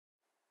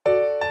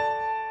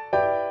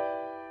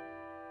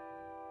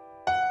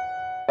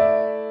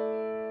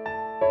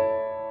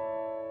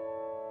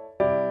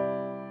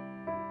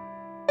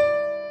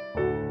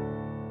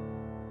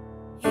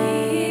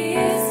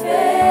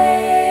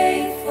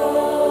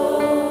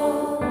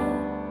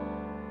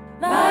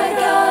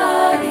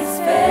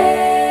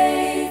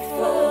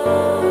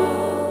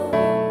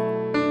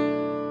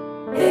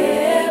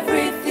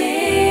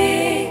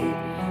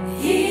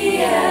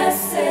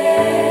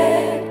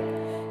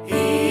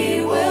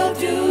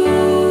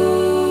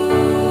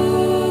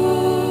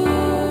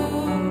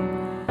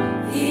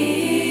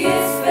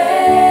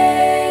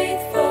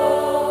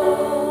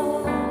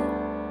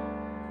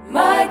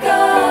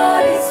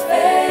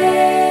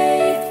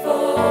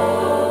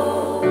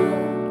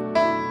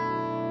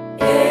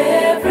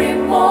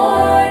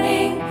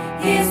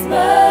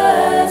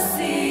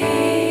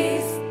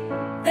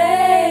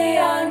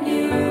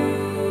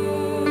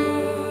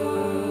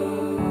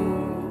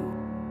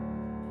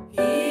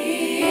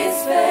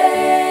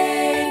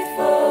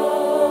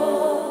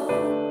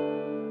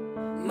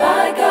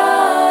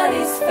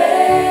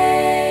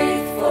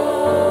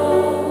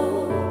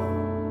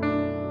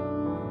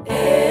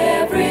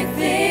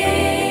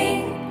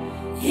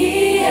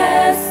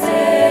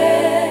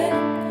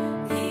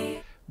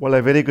Well,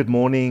 a very good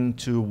morning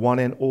to one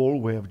and all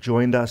who have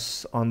joined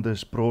us on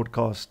this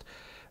broadcast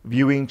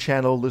viewing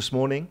channel this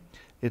morning.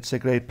 It's a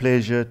great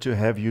pleasure to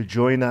have you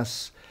join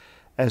us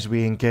as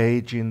we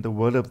engage in the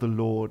word of the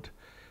Lord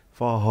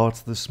for our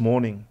hearts this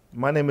morning.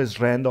 My name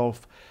is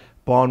Randolph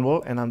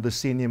Barnwell, and I'm the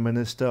Senior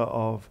Minister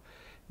of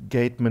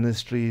Gate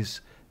Ministries,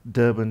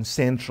 Durban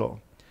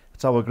Central.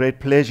 It's our great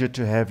pleasure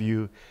to have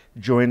you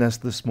join us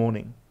this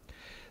morning.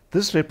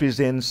 This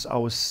represents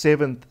our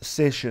 7th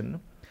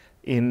session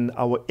in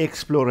our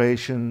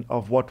exploration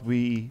of what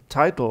we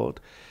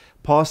titled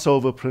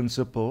Passover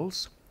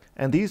Principles.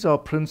 And these are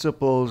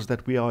principles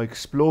that we are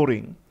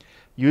exploring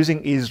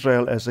using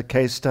Israel as a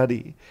case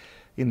study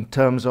in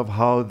terms of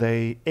how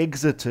they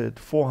exited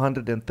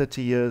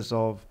 430 years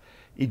of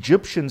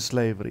Egyptian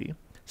slavery,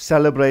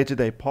 celebrated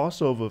a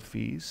Passover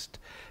feast,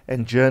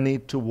 and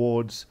journeyed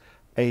towards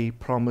a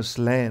promised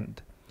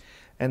land.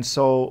 And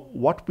so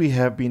what we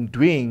have been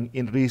doing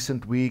in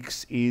recent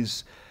weeks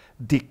is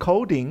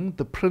decoding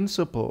the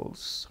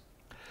principles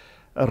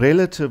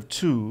relative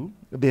to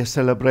their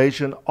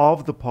celebration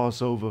of the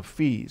Passover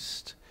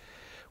feast.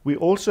 We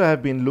also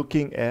have been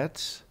looking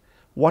at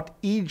what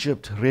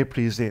Egypt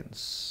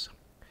represents.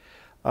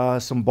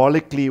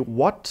 Symbolically,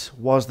 what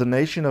was the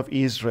nation of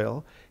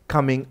Israel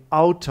coming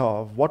out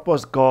of? What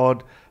was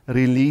God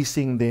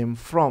releasing them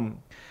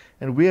from?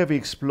 And we have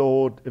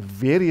explored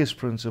various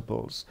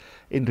principles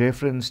in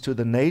reference to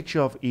the nature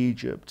of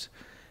Egypt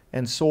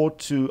and sought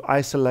to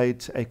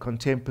isolate a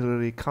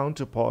contemporary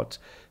counterpart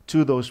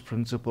to those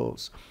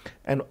principles.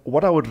 And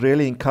what I would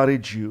really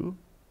encourage you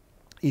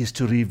is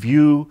to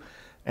review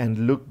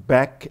and look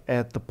back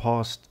at the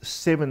past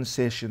 7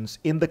 sessions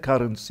in the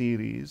current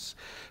series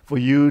for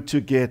you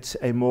to get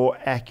a more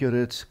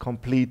accurate,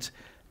 complete,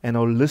 and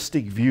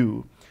holistic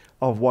view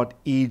of what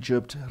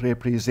Egypt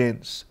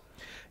represents.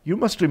 You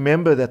must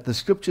remember that the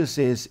scripture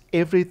says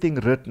everything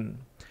written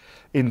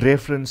in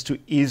reference to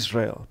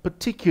Israel,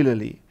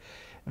 particularly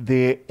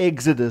their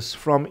exodus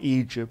from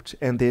Egypt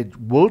and their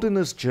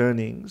wilderness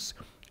journeyings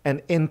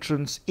and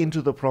entrance into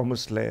the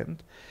promised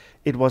land,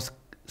 it was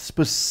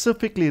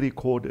specifically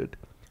recorded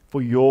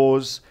for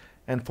yours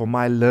and for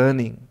my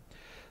learning,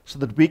 so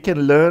that we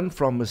can learn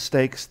from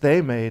mistakes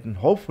they made and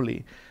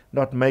hopefully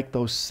not make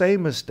those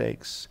same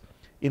mistakes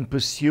in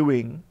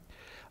pursuing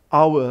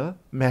our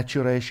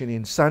maturation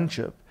in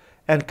sonship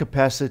and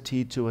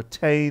capacity to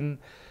attain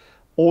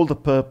all the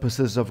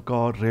purposes of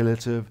God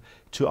relative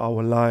to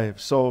our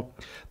lives. So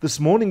this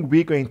morning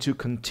we're going to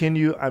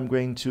continue. I'm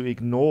going to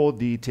ignore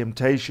the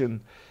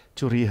temptation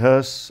to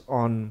rehearse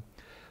on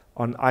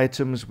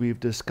items we've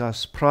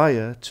discussed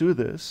prior to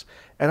this,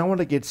 and I want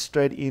to get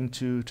straight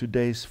into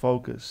today's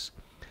focus.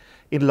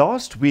 In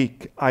last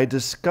week, I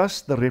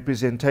discussed the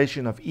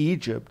representation of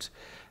Egypt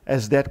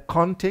as that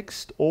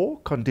context or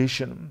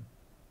condition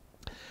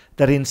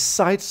that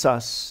incites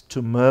us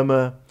to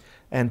murmur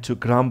and to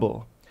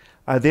grumble.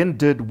 I then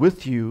did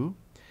with you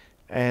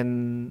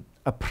an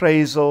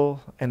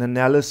appraisal and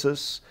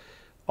analysis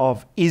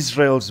of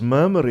Israel's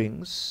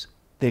murmurings,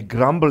 their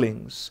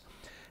grumblings,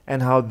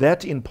 and how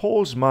that in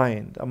Paul's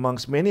mind,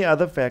 amongst many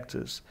other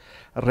factors,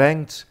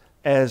 ranked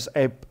as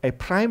a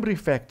primary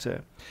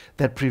factor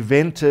that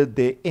prevented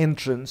their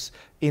entrance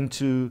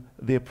into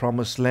their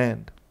promised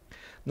land.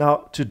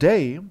 Now,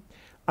 today,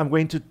 I'm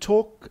going to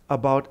talk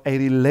about a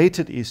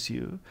related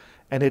issue,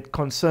 and it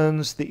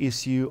concerns the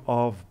issue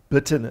of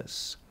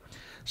bitterness.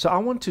 So I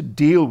want to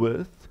deal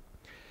with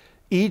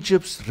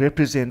Egypt's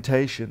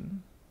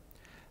representation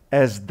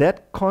as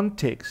that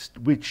context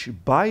which,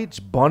 by its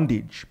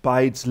bondage,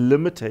 by its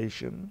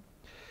limitation,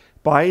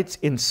 by its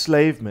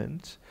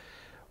enslavement,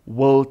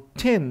 will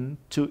tend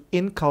to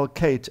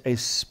inculcate a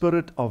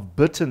spirit of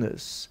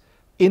bitterness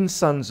in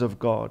sons of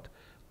God,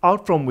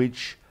 out from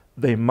which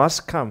they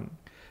must come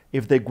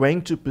if they're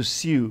going to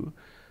pursue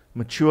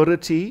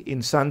maturity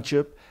in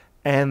sonship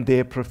and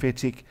their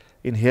prophetic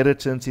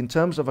inheritance in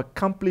terms of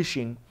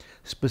accomplishing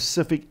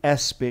specific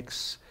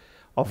aspects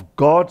of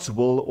God's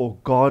will or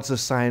God's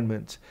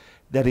assignment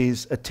that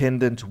is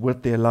attendant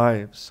with their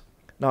lives.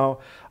 Now,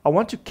 I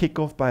want to kick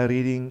off by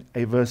reading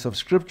a verse of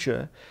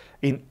scripture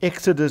in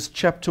Exodus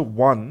chapter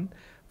 1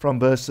 from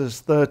verses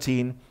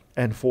 13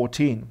 and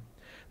 14.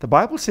 The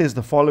Bible says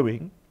the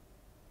following: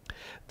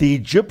 "The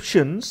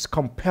Egyptians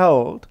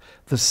compelled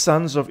the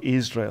sons of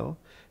Israel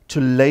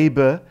to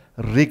labor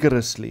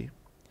rigorously,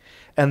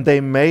 and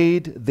they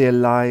made their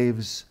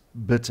lives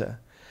bitter."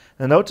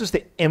 Now notice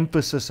the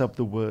emphasis of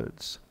the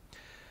words.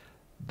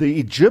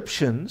 The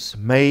Egyptians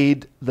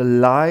made the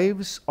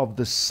lives of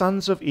the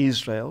sons of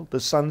Israel, the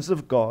sons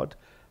of God,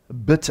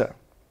 bitter,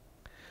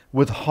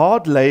 with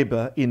hard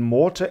labor in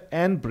mortar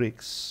and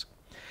bricks,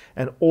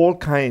 and all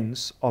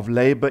kinds of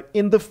labor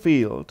in the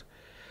field,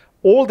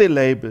 all their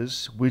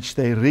labors which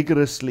they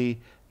rigorously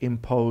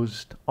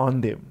imposed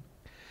on them.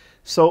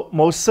 So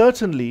most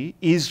certainly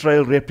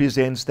Israel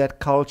represents that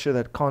culture,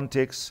 that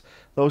context,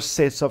 those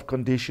sets of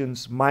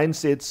conditions,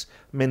 mindsets,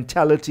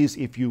 mentalities,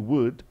 if you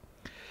would,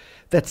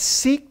 that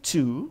seek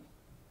to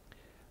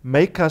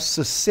make us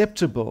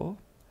susceptible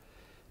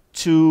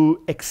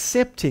to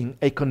accepting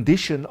a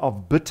condition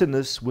of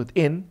bitterness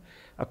within,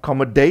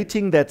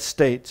 accommodating that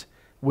state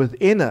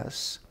within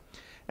us.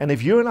 And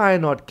if you and I are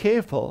not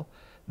careful,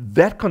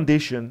 that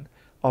condition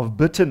of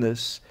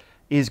bitterness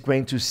is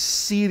going to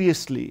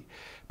seriously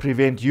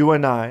prevent you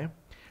and I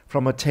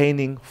from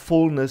attaining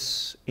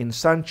fullness in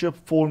sonship,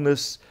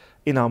 fullness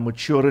in our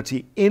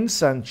maturity in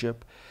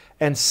sonship,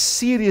 and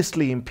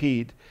seriously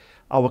impede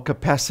our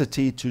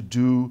capacity to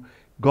do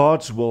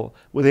God's will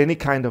with any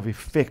kind of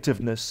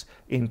effectiveness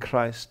in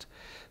Christ.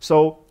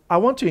 So I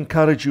want to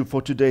encourage you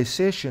for today's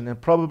session,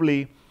 and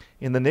probably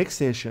in the next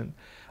session,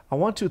 I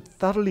want to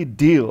thoroughly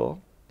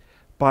deal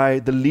by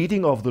the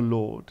leading of the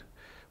Lord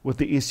with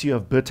the issue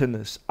of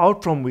bitterness,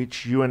 out from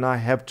which you and I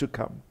have to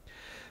come.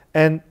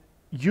 And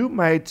you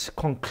might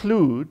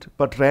conclude,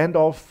 but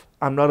Randolph,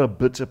 I'm not a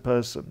bitter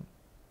person.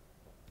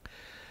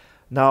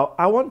 Now,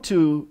 I want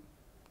to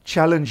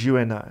challenge you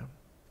and I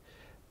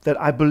that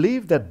I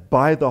believe that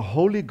by the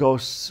Holy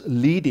Ghost's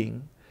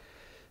leading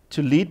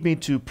to lead me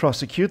to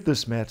prosecute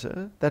this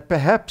matter, that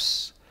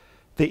perhaps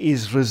there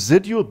is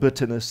residual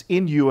bitterness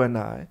in you and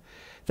I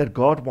that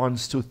God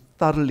wants to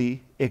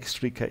thoroughly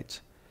extricate,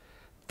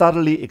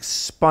 thoroughly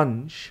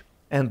expunge,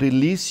 and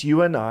release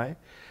you and I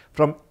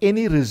from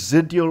any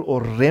residual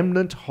or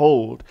remnant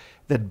hold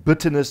that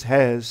bitterness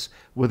has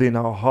within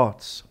our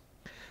hearts.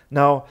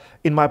 Now,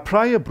 in my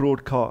prior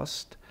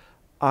broadcast,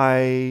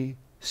 I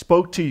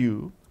spoke to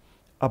you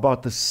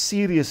about the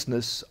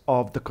seriousness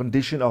of the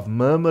condition of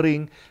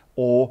murmuring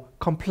or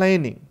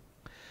complaining.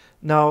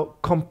 Now,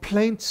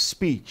 complaint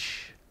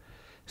speech,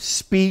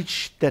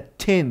 speech that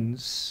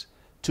tends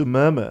to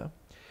murmur,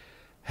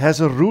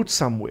 has a root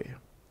somewhere.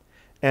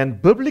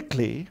 And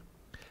biblically,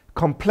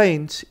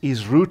 complaint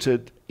is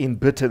rooted in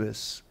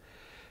bitterness.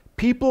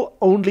 People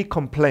only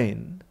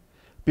complain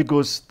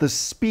because the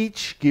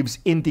speech gives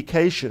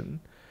indication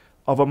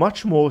of a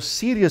much more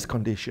serious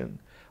condition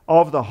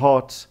of the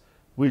heart,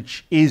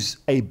 which is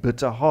a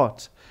bitter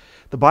heart.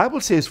 The Bible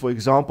says, for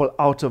example,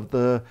 out of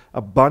the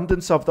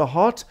abundance of the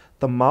heart,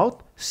 the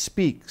mouth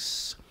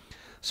speaks.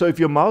 So if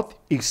your mouth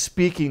is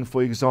speaking,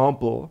 for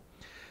example,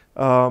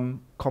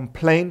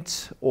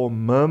 complaint or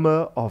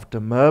murmur after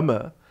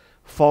murmur,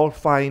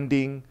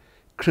 fault-finding,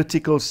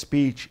 critical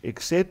speech,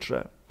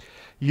 etc.,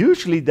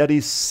 usually that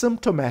is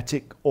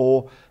symptomatic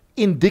or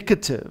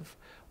indicative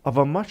of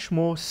a much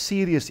more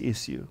serious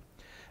issue.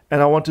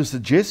 And I want to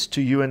suggest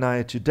to you and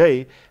I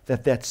today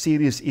that that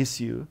serious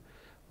issue,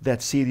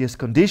 that serious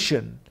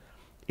condition,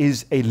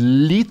 is a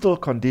lethal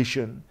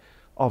condition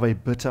of a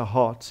bitter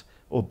heart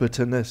or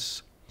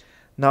bitterness.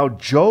 Now,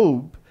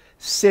 Job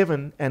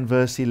 7 and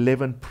verse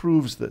 11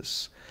 proves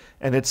this.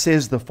 And it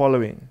says the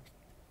following: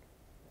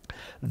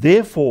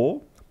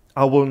 "Therefore,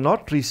 I will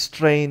not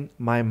restrain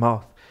my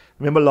mouth."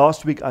 Remember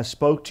last week I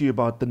spoke to you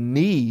about the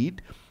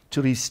need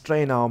to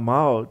restrain our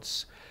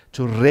mouths,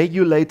 to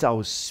regulate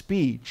our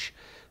speech,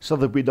 so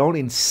that we don't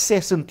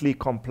incessantly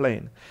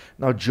complain.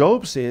 Now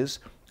Job says,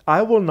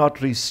 "I will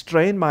not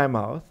restrain my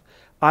mouth.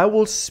 I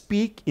will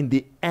speak in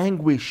the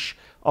anguish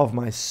of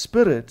my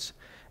spirit,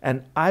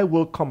 and I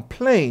will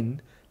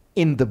complain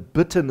in the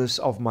bitterness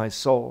of my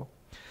soul."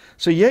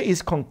 So here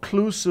is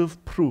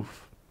conclusive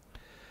proof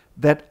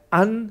that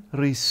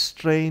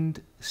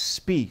unrestrained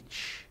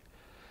speech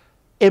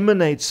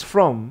emanates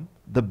from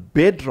the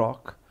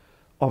bedrock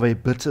of a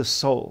bitter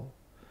soul.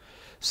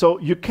 So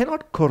you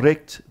cannot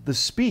correct the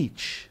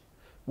speech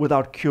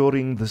without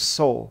curing the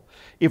soul.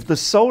 If the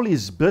soul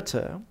is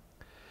bitter,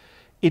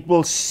 it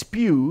will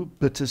spew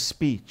bitter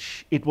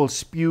speech. It will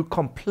spew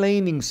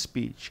complaining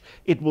speech.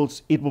 It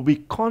will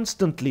be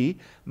constantly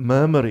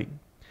murmuring.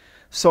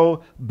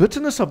 So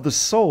bitterness of the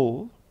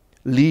soul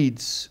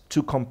leads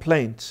to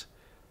complaint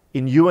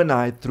in you and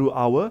I through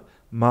our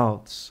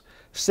mouths.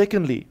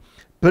 Secondly,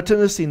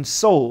 bitterness in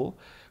soul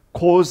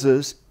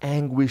causes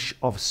anguish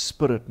of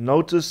spirit.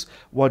 Notice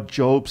what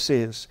Job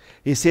says.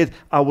 He said,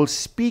 "I will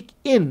speak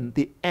in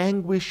the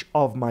anguish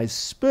of my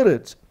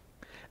spirit,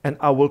 and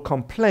I will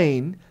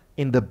complain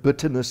in the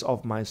bitterness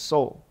of my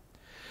soul."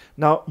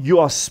 Now, you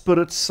are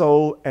spirit,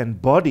 soul,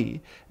 and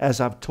body, as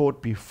I've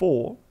taught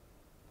before.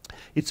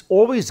 It's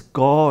always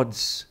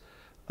God's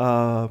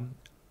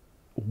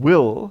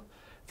will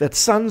that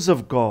sons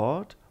of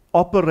God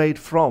operate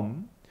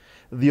from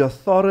the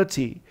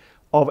authority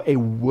of a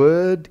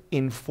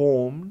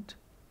word-informed,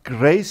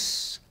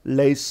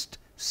 grace-laced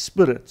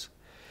spirit.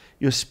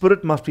 Your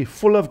spirit must be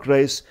full of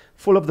grace,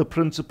 full of the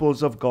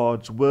principles of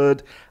God's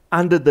word,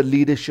 under the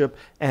leadership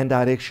and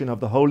direction of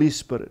the Holy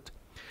Spirit.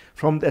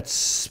 From that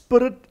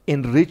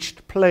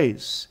spirit-enriched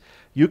place,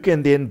 you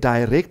can then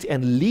direct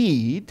and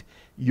lead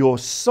your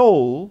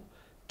soul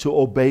to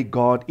obey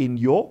God in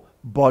your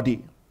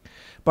body.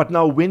 But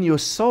now when your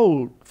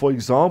soul, for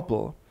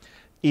example,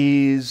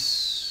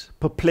 is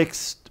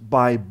perplexed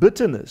by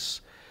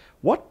bitterness,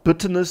 what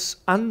bitterness,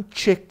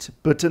 unchecked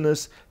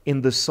bitterness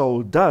in the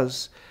soul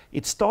does,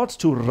 it starts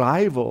to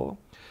rival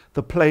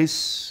the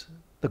place,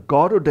 the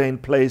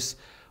God-ordained place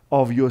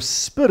of your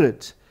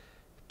spirit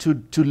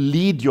to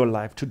lead your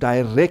life, to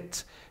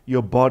direct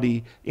your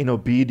body in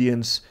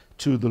obedience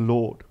to the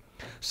Lord.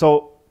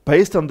 So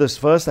based on this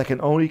verse, I can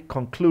only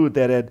conclude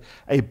that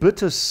a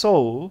bitter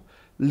soul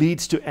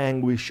leads to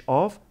anguish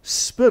of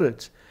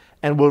spirit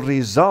and will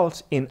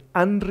result in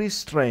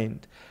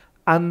unrestrained,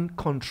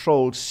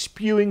 uncontrolled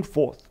spewing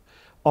forth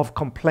of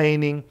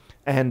complaining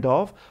and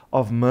of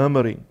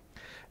murmuring.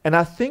 And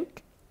I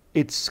think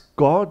it's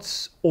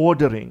God's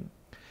ordering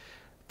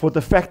for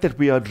the fact that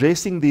we are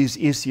addressing these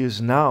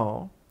issues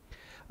now.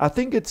 I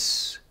think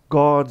it's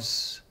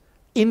God's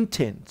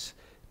intent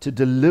to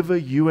deliver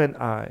you and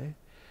I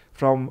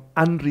from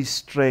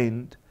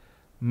unrestrained,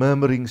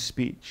 murmuring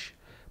speech.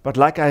 But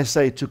like I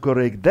say, to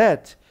correct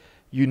that,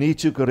 you need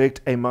to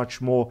correct a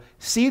much more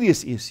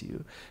serious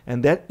issue,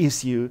 and that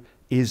issue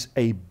is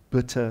a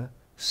bitter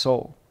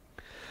soul.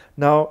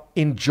 Now,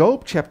 in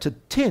Job chapter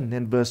 10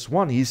 and verse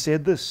 1, he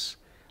said this,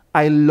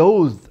 I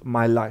loathe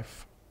my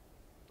life.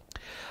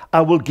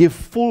 I will give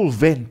full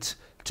vent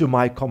to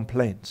my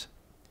complaint.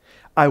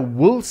 I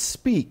will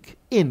speak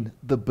in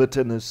the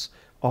bitterness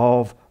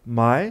of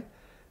my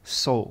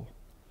soul.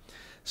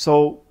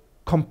 So,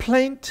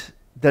 complaint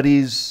that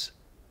is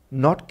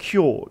not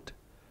cured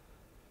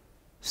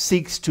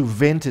seeks to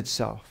vent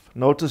itself.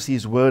 Notice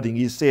his wording.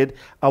 He said,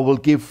 I will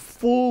give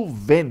full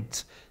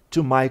vent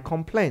to my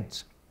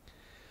complaint.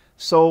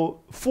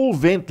 So, full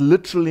vent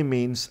literally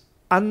means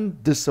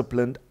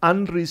undisciplined,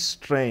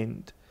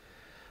 unrestrained,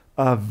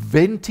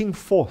 venting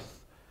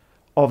forth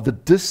of the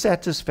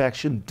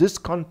dissatisfaction,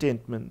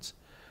 discontentment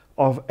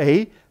of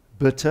a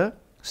bitter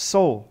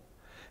soul.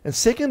 And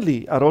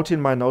secondly, I wrote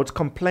in my notes,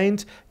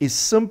 complaint is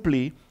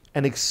simply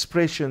an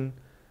expression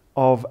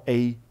of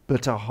a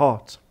bitter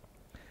heart.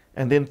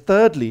 And then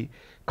thirdly,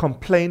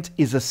 complaint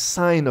is a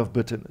sign of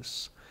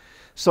bitterness.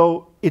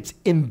 So it's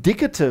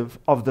indicative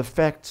of the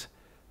fact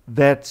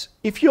that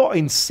if you're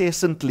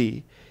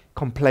incessantly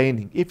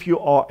complaining, if you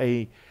are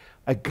a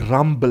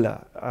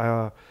grumbler,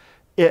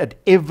 at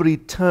every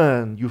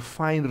turn you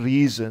find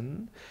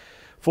reason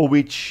for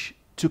which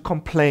to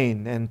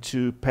complain and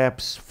to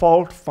perhaps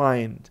fault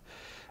find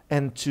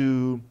and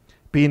to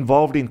be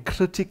involved in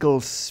critical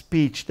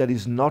speech that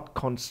is not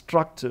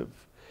constructive,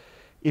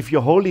 if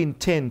your whole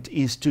intent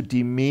is to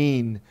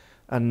demean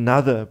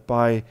another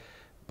by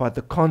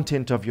the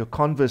content of your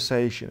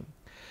conversation,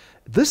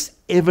 this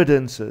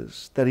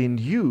evidences that in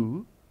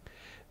you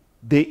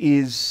there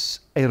is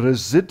a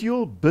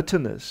residual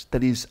bitterness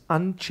that is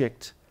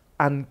unchecked,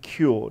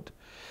 uncured.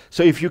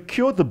 So if you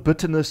cure the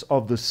bitterness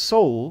of the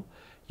soul,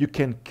 you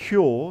can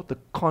cure the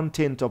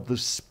content of the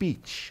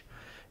speech.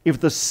 If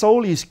the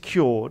soul is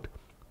cured,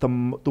 the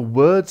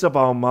words of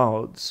our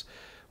mouths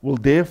will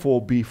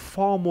therefore be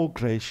far more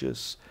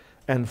gracious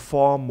and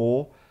far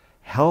more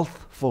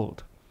healthful.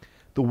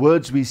 The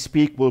words we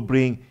speak will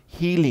bring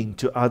healing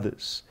to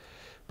others.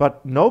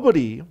 But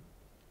nobody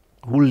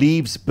who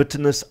leaves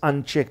bitterness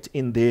unchecked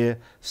in their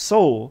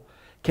soul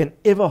can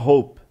ever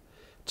hope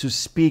to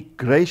speak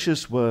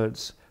gracious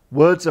words,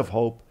 words of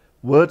hope,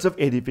 words of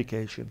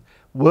edification,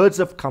 words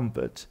of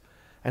comfort,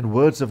 and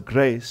words of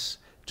grace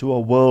to a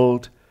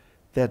world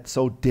that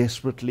so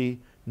desperately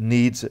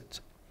needs it.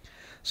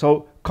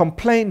 So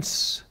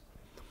complaints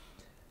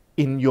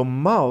in your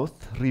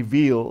mouth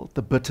reveal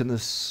the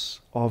bitterness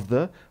of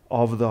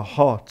the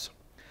heart.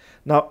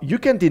 Now, you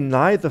can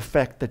deny the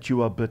fact that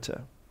you are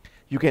bitter.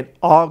 You can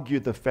argue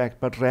the fact,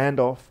 but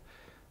Randolph,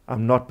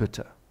 I'm not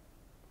bitter.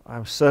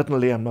 I'm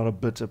not a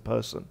bitter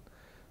person.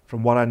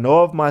 From what I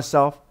know of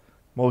myself,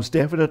 most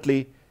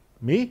definitely,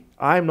 me,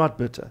 I'm not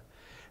bitter.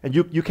 And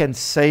you can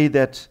say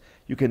that,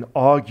 you can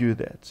argue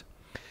that.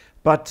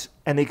 But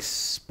an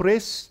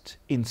expressed,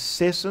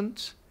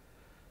 incessant,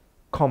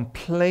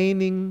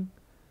 complaining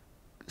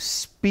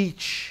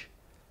speech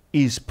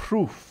is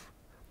proof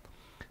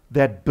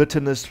that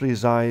bitterness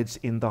resides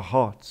in the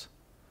heart.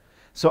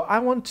 So I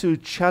want to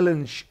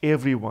challenge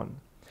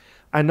everyone.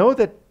 I know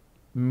that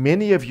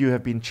many of you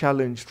have been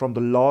challenged from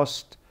the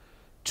last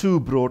two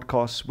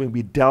broadcasts when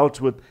we dealt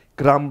with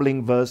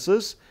grumbling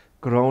versus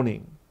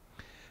groaning.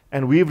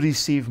 And we've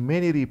received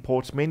many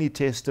reports, many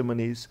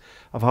testimonies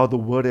of how the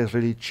word has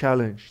really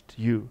challenged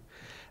you.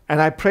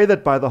 And I pray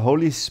that by the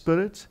Holy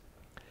Spirit,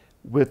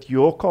 with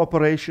your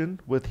cooperation,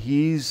 with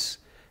His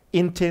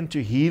intent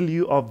to heal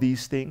you of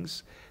these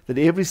things, that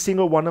every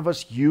single one of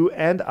us, you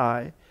and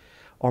I,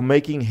 are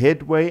making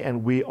headway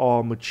and we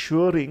are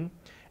maturing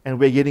and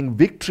we're getting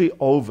victory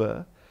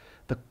over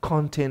the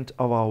content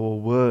of our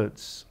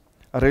words.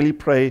 I really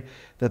pray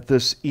that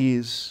this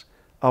is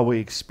our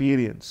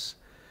experience.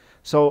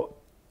 So,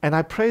 and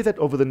I pray that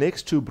over the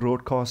next two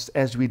broadcasts,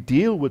 as we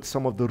deal with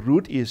some of the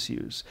root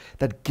issues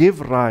that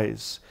give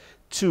rise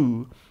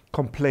to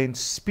complaint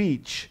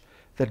speech,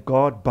 that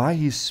God, by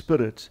His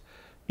Spirit,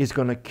 is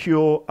going to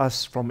cure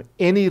us from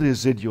any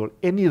residual,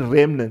 any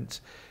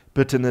remnant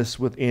bitterness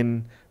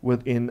within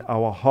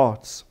our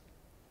hearts.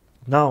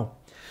 Now,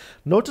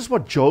 notice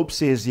what Job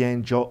says here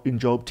in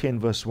Job 10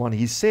 verse 1.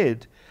 He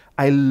said,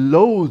 I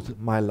loathe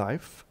my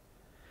life.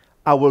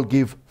 I will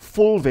give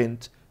full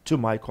vent to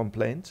my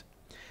complaint,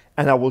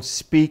 and I will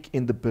speak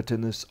in the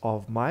bitterness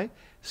of my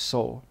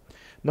soul.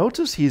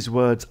 Notice his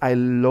words, I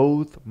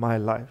loathe my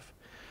life.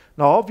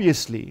 Now,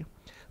 obviously,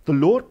 the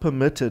Lord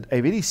permitted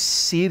a very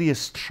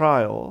serious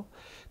trial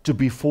to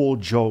befall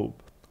Job.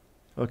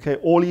 Okay,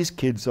 all his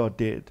kids are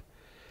dead.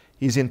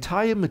 His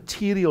entire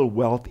material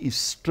wealth is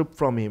stripped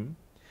from him,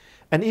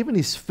 and even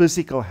his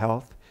physical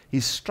health,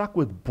 he's struck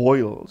with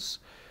boils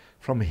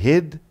from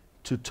head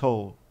to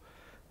toe.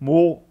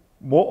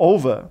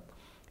 Moreover,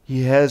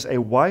 he has a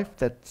wife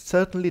that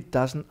certainly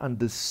doesn't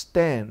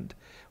understand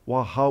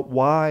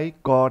why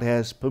God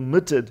has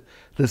permitted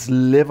this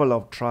level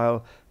of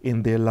trial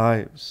in their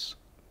lives.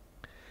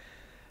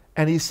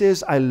 And he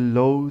says, I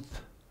loathe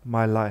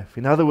my life.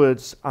 In other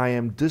words, I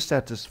am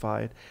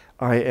dissatisfied.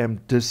 I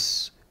am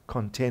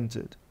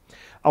discontented.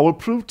 I will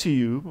prove to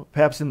you,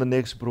 perhaps in the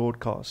next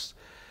broadcast,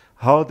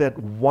 how that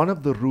one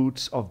of the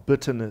roots of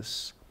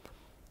bitterness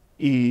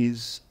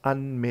is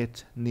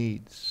unmet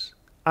needs.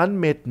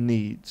 Unmet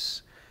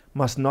needs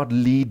must not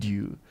lead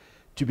you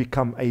to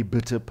become a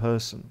bitter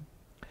person.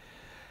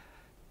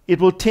 It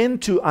will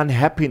tend to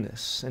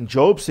unhappiness. And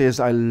Job says,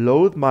 I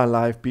loathe my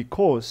life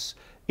because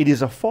it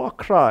is a far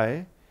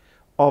cry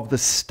of the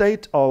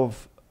state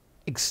of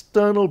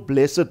external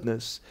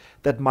blessedness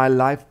that my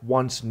life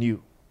once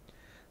knew.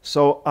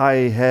 So I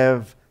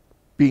have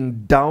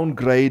been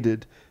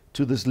downgraded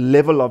to this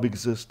level of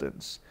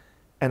existence.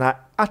 And I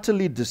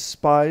utterly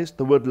despise,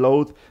 the word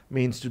loathe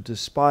means to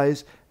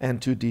despise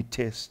and to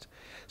detest.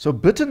 So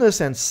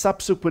bitterness and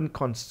subsequent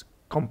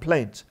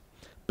complaint,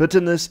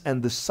 bitterness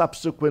and the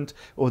subsequent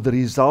or the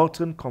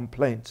resultant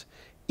complaint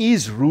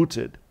is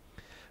rooted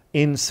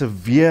in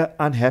severe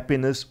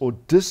unhappiness or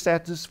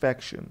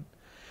dissatisfaction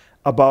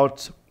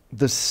about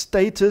the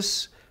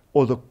status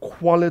or the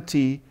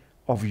quality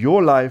of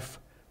your life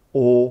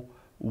or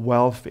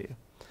welfare.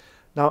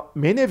 Now,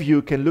 many of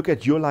you can look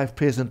at your life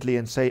presently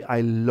and say, I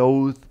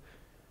loathe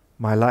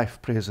my life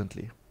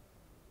presently.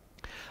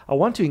 I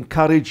want to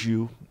encourage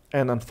you,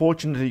 and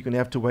unfortunately you're going to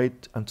have to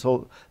wait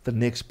until the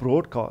next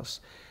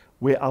broadcast,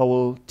 where I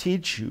will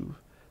teach you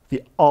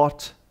the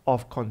art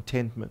of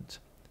contentment,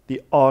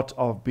 the art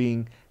of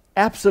being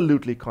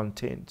absolutely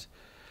content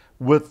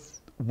with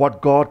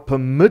what God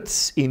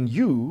permits in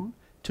you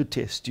to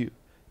test you,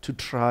 to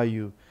try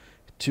you,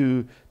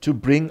 to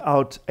bring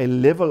out a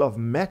level of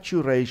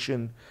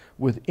maturation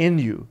within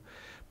you,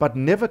 but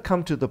never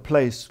come to the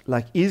place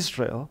like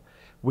Israel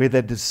where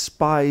they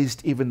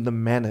despised even the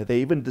manna.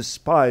 They even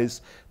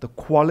despised the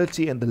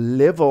quality and the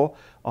level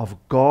of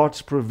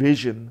God's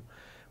provision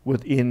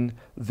within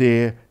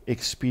their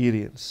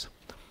experience.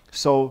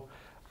 So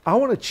I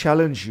want to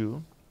challenge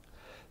you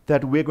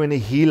that we're going to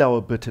heal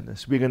our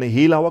bitterness. We're going to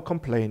heal our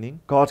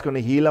complaining. God's going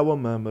to heal our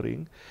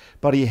murmuring.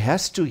 But He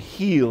has to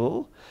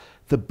heal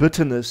the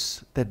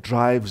bitterness that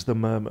drives the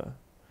murmur.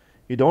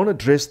 You don't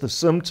address the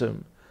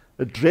symptom,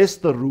 address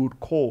the root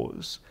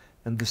cause,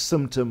 and the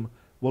symptom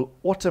will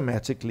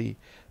automatically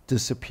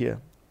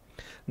disappear.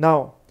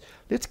 Now,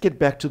 let's get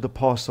back to the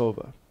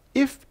Passover.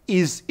 If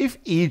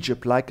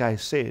Egypt, like I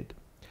said,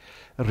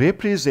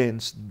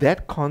 represents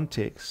that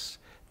context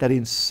that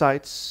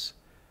incites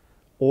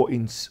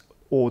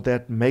or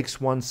that makes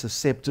one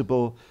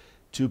susceptible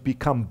to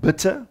become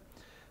bitter,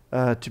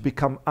 to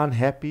become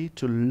unhappy,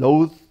 to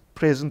loathe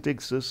present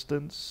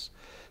existence,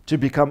 to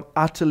become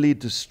utterly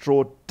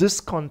distraught,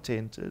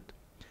 discontented,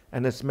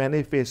 and it's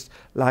manifest,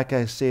 like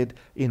I said,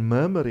 in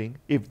murmuring,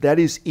 if that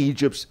is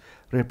Egypt's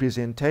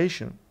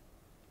representation,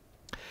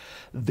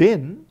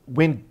 then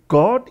when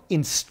God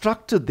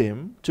instructed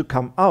them to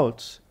come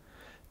out,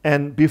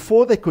 and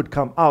before they could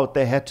come out,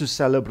 they had to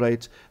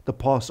celebrate the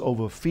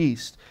Passover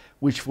feast,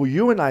 which for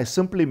you and I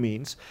simply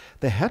means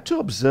they had to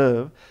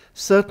observe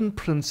certain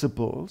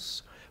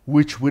principles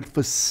which would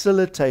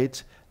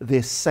facilitate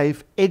their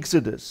safe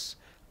exodus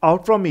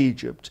out from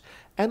Egypt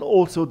and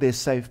also their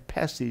safe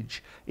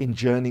passage in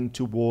journeying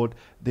toward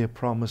their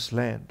promised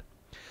land.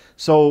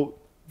 So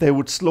they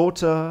would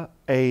slaughter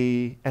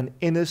an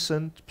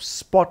innocent,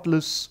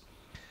 spotless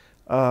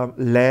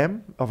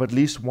lamb of at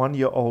least 1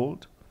 year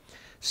old,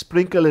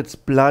 sprinkle its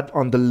blood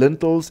on the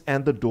lintels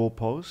and the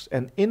doorposts,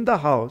 and in the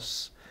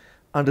house,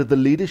 under the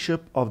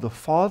leadership of the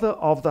father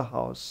of the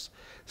house,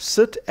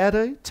 sit at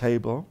a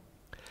table,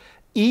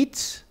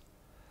 eat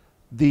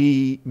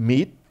the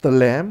meat, the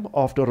lamb,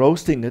 after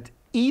roasting it,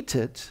 eat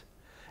it,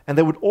 and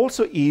they would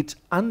also eat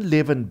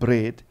unleavened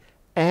bread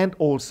and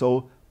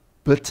also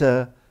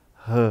bitter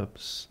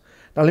herbs.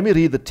 Now let me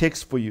read the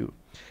text for you.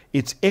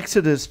 It's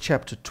Exodus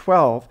chapter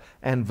 12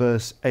 and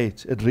verse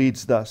 8. It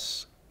reads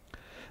thus: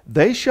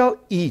 They shall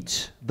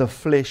eat the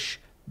flesh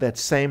that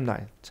same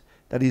night,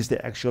 that is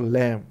the actual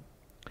lamb,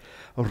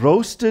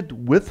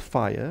 roasted with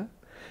fire,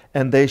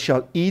 and they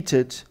shall eat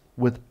it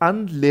with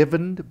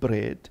unleavened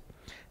bread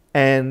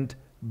and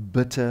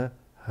bitter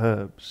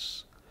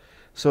herbs.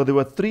 So there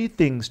were 3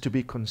 things to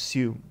be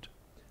consumed: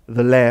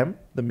 the lamb,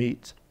 the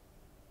meat,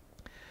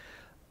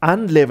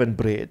 unleavened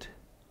bread,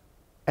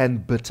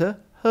 and bitter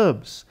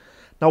herbs.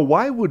 Now,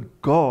 why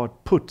would God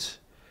put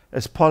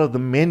as part of the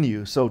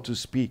menu, so to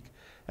speak,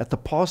 at the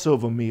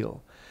Passover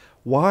meal,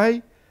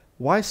 why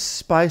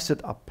spice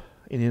it up,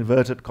 in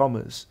inverted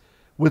commas,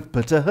 with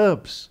bitter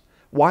herbs?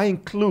 Why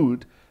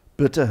include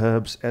bitter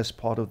herbs as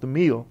part of the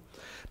meal.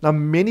 Now,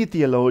 many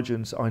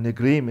theologians are in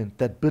agreement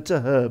that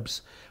bitter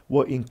herbs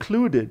were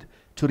included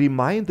to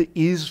remind the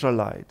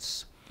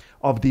Israelites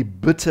of the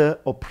bitter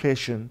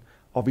oppression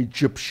of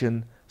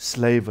Egyptian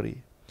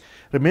slavery.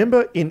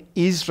 Remember, in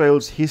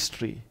Israel's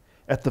history,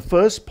 at the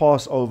first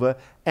Passover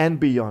and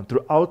beyond,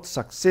 throughout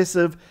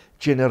successive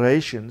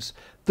generations,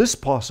 this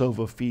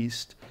Passover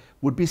feast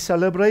would be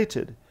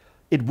celebrated.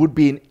 It would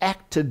be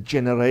enacted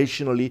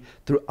generationally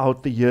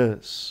throughout the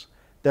years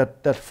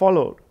that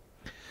followed.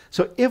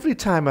 So every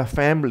time a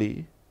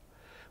family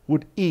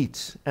would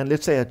eat, and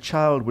let's say a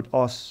child would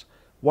ask,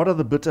 what are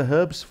the bitter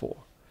herbs for?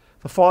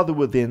 The father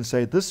would then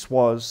say, this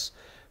was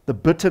the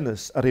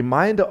bitterness, a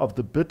reminder of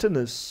the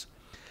bitterness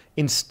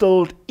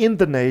instilled in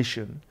the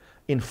nation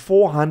in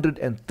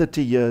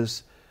 430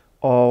 years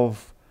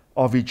of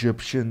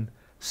Egyptian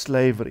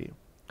slavery.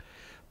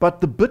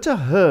 But the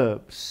bitter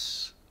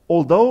herbs,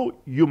 although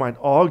you might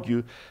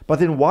argue, but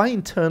then why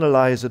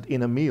internalize it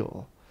in a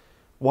meal?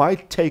 Why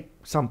take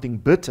something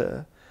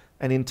bitter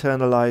and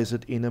internalize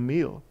it in a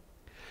meal?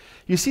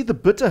 You see, the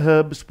bitter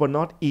herbs were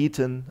not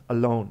eaten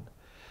alone.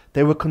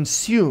 They were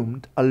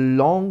consumed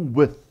along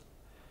with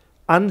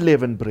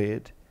unleavened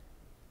bread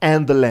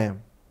and the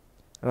lamb.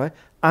 Right?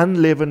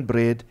 Unleavened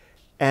bread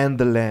and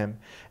the lamb.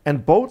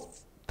 And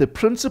both the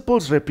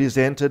principles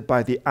represented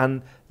by the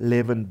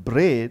unleavened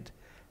bread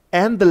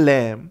and the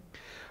lamb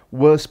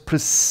was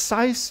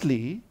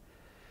precisely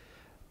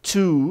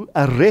to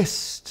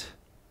arrest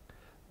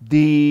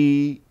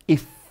the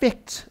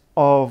effect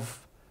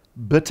of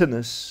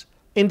bitterness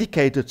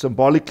indicated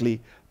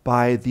symbolically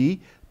by the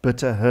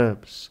bitter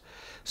herbs.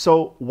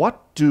 So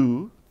what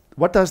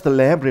does the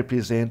lamb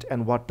represent,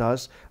 and what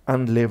does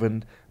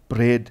unleavened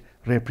bread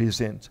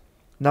represent?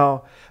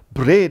 Now,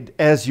 bread,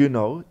 as you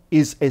know,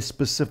 is a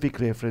specific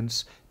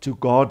reference to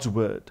God's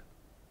word.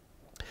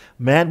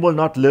 Man will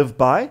not live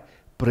by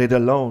bread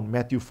alone,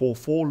 Matthew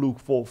 4:4, Luke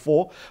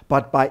 4:4,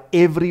 but by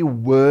every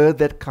word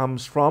that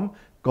comes from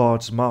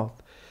God's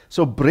mouth.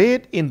 So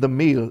bread in the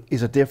meal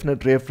is a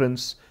definite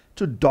reference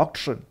to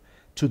doctrine,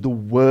 to the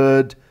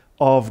word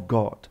of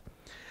God.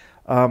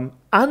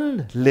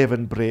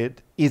 Unleavened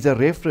bread is a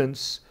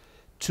reference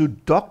to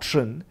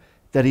doctrine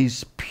that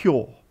is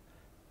pure,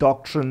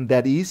 doctrine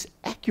that is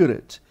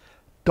accurate,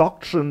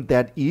 doctrine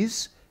that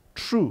is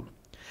true.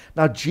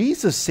 Now,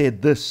 Jesus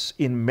said this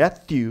in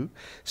Matthew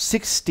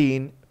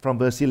 16 from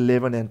verse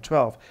 11 and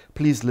 12.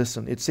 Please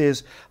listen. It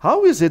says,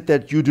 "How is it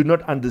that you do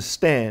not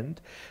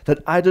understand that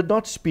I did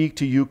not speak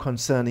to you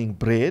concerning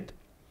bread?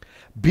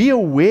 Be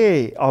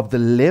aware of the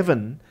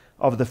leaven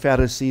of the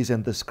Pharisees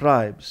and the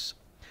scribes."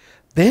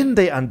 Then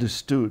they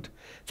understood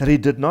that he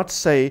did not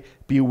say,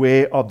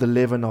 "Beware of the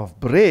leaven of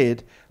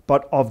bread,"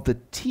 but of the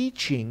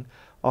teaching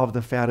of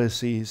the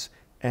Pharisees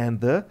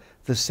and the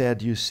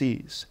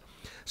Sadducees.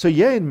 So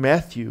here in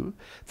Matthew,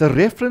 the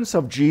reference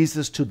of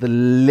Jesus to the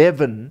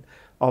leaven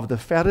of the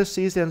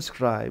Pharisees and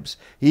scribes,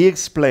 he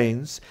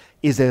explains,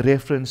 is a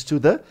reference to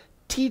the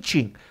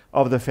teaching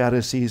of the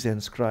Pharisees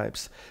and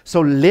scribes.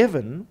 So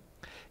leaven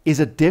is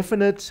a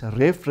definite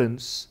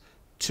reference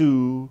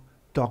to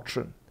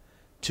doctrine,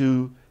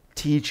 to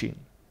teaching.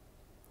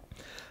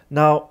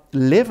 Now,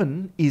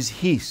 leaven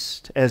is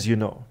yeast, as you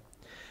know.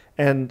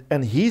 And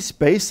yeast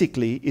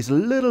basically is a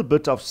little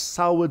bit of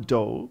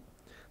sourdough,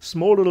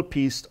 small little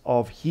piece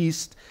of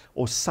yeast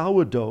or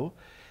sourdough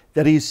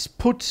that is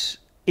put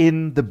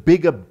in the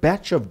bigger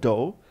batch of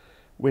dough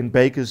when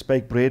bakers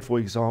bake bread, for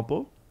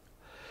example.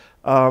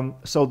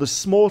 So the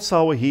small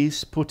sour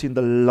yeast put in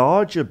the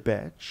larger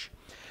batch.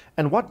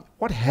 And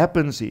what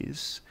happens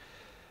is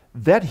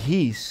that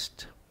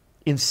yeast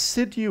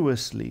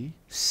insidiously,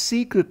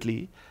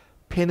 secretly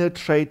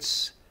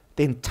penetrates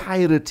the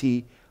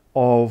entirety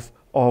of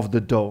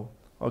the dough.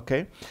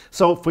 Okay?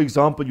 So, for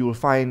example, you will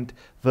find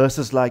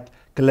verses like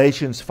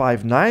Galatians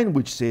 5:9,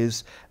 which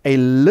says, "A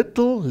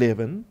little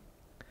leaven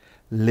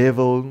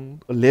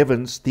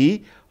leavens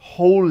the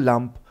whole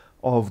lump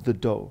of the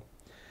dough."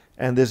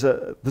 And this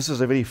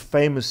is a very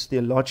famous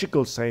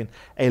theological saying,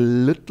 a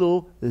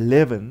little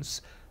leaven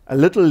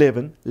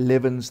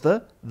leavens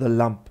the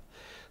lump.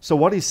 So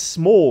what is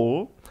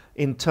small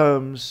in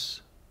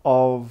terms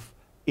of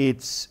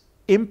its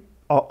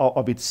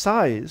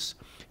size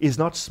is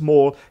not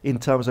small in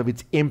terms of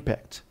its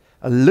impact.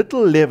 A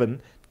little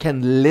leaven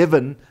can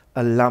leaven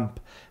a lump.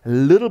 A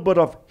little bit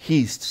of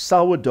yeast,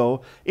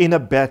 sourdough, in a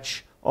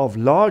batch of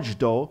large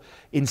dough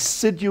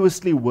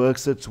insidiously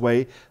works its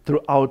way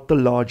throughout the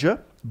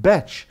larger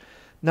batch.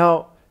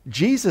 Now,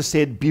 Jesus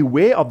said,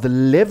 beware of the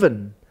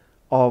leaven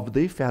of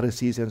the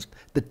Pharisees and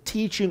the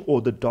teaching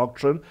or the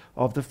doctrine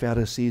of the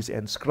Pharisees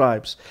and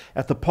scribes.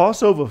 At the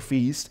Passover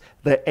feast,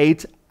 they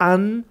ate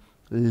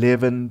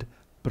unleavened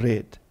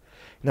bread.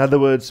 In other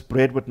words,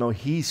 bread with no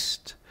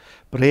yeast,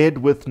 bread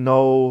with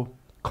no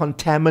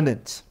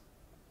contaminant,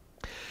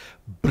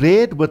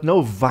 bread with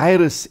no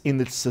virus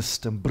in its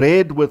system,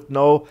 bread with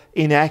no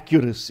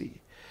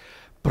inaccuracy,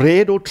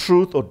 bread or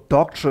truth or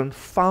doctrine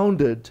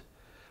founded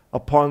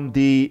upon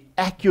the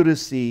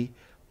accuracy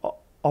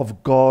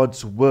of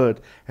God's word.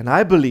 And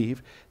I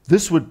believe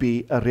This would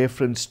be a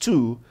reference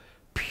to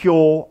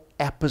pure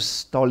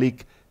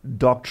apostolic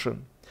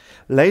doctrine.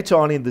 Later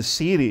on in the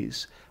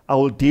series, I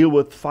will deal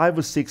with 5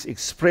 or 6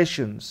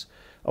 expressions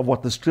of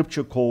what the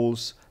scripture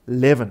calls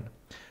leaven.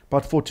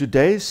 But for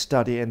today's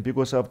study, and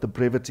because of the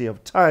brevity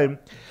of time,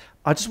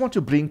 I just want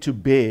to bring to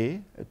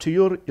bear, to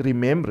your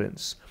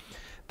remembrance,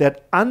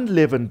 that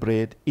unleavened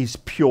bread is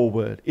pure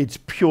word. It's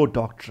pure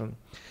doctrine.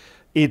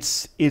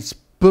 It's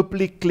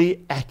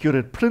biblically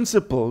accurate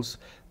principles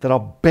that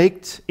are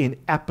baked in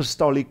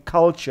apostolic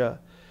culture,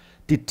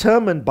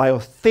 determined by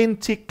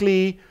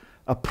authentically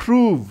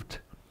approved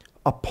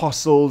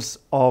apostles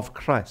of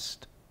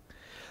Christ.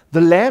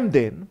 The lamb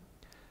then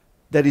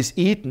that is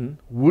eaten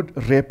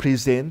would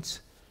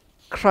represent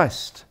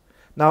Christ.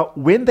 Now,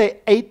 when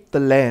they ate the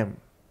lamb,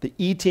 the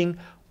eating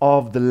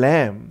of the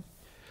lamb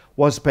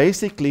was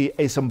basically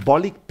a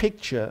symbolic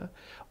picture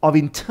of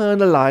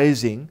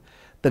internalizing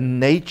the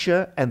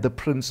nature and the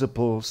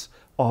principles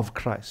of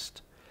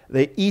Christ.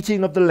 The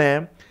eating of the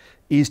lamb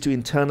is to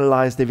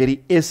internalize the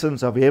very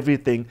essence of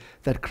everything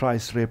that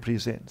Christ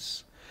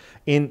represents.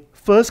 In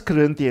 1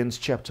 Corinthians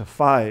chapter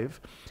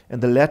 5,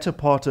 and the latter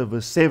part of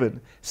verse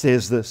 7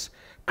 says this: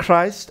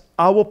 Christ,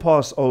 our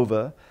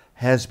Passover,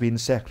 has been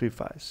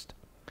sacrificed.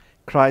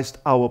 Christ,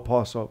 our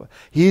Passover.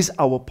 He is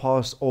our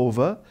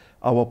Passover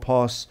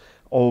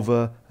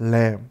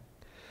lamb.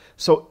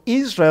 So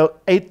Israel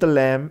ate the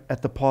lamb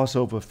at the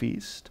Passover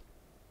feast,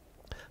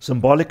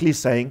 symbolically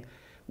saying,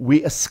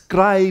 we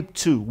ascribe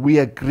to, we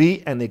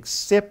agree and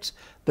accept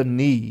the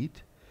need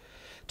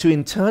to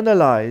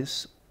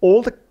internalize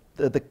all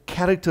the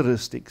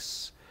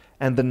characteristics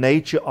and the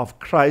nature of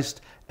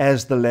Christ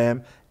as the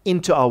lamb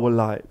into our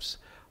lives.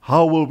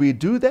 How will we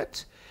do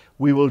that?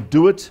 We will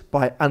do it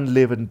by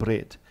unleavened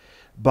bread,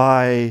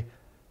 by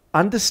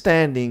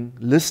understanding,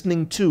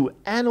 listening to,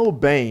 and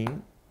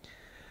obeying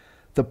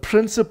the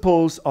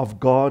principles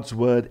of God's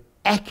word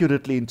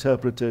accurately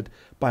interpreted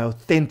by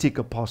authentic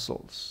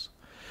apostles.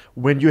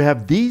 When you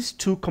have these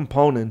two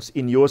components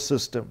in your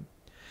system,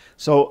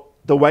 so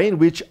the way in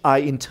which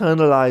I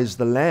internalize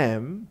the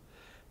lamb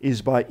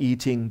is by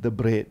eating the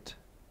bread.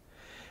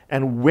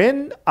 And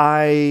when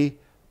I,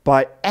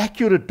 by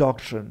accurate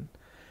doctrine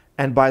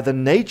and by the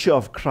nature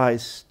of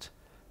Christ,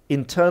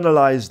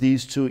 internalize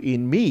these two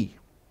in me,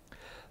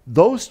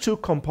 those two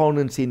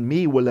components in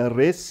me will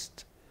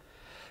arrest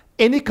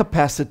any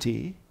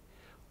capacity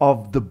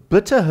of the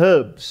bitter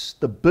herbs,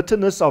 the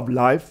bitterness of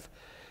life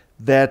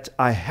that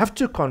I have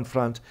to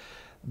confront.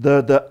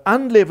 The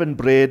unleavened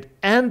bread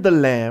and the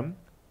lamb,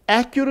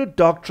 accurate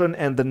doctrine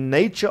and the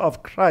nature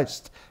of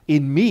Christ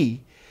in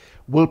me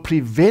will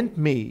prevent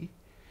me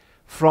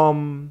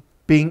from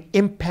being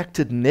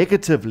impacted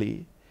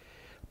negatively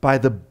by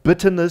the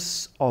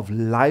bitterness of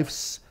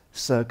life's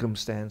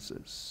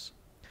circumstances.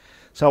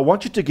 So I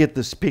want you to get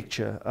this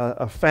picture.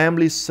 A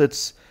family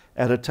sits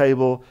at a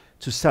table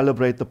to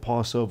celebrate the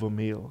Passover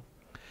meal.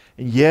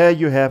 And here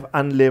you have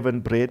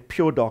unleavened bread,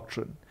 pure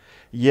doctrine.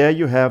 Here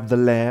you have the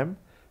lamb,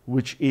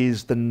 which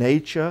is the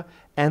nature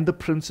and the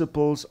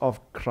principles of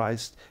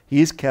Christ,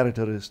 his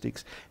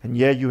characteristics. And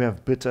here you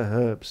have bitter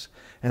herbs.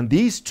 And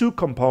these two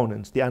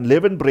components, the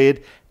unleavened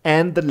bread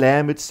and the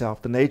lamb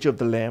itself, the nature of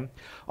the lamb,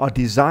 are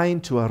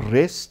designed to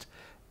arrest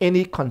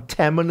any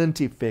contaminant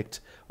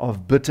effect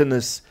of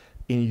bitterness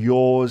in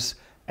yours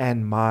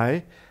and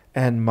my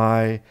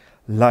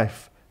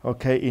life.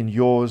 Okay, in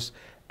yours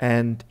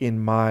and in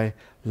my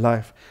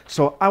life.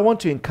 So I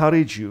want to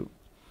encourage you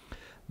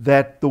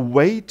that the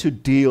way to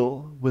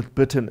deal with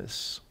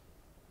bitterness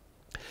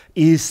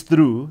is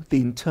through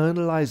the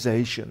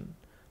internalization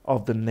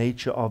of the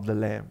nature of the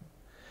lamb.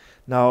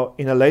 Now,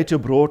 in a later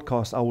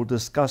broadcast, I will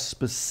discuss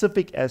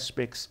specific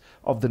aspects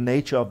of the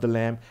nature of the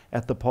lamb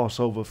at the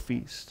Passover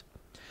feast.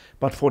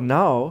 But for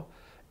now,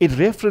 it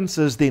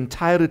references the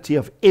entirety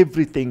of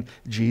everything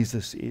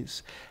Jesus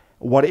is.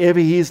 Whatever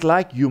he is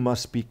like, you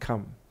must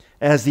become.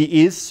 As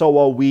he is, so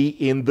are we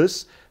in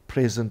this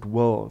present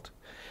world.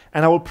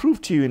 And I will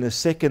prove to you in a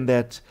second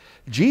that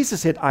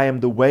Jesus said, I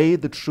am the way,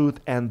 the truth,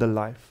 and the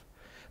life.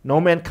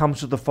 No man comes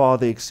to the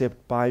Father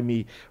except by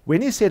me.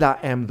 When he said, I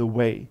am the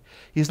way,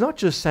 he's not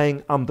just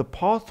saying I'm the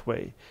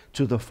pathway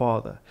to the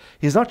Father.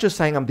 He's not just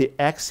saying I'm the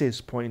access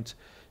point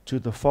to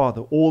the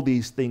Father. All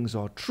these things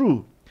are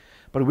true.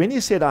 But when he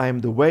said, I am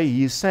the way,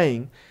 he's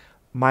saying,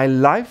 my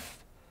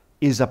life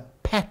is a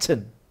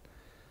pattern,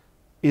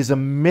 is a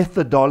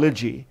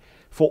methodology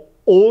for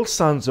all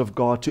sons of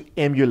God to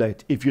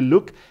emulate. If you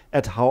look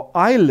at how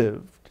I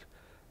lived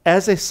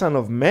as a son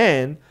of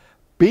man,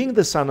 being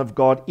the son of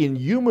God in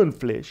human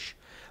flesh,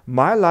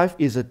 my life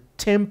is a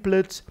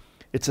template,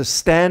 it's a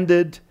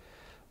standard,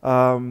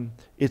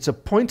 it's a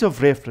point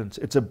of reference,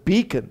 it's a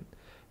beacon,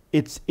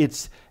 it's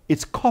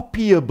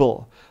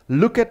copyable.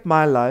 Look at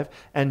my life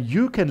and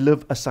you can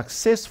live a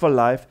successful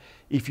life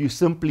if you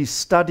simply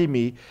study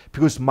me,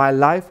 because my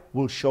life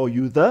will show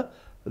you the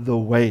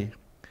way.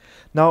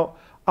 Now,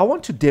 I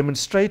want to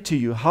demonstrate to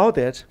you how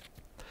that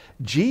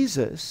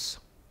Jesus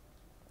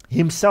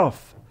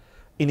himself,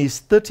 in his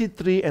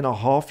 33 and a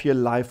half year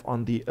life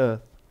on the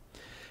earth,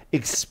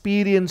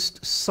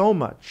 experienced so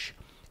much,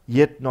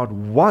 yet not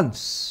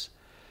once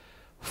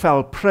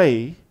fell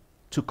prey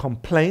to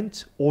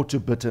complaint or to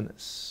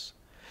bitterness.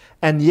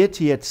 And yet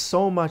he had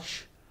so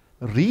much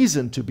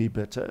reason to be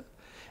bitter,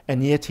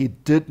 and yet he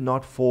did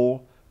not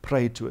fall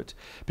prey to it.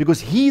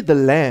 Because he, the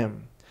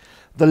lamb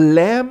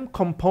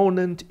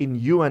component in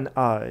you and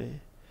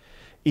I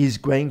is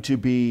going to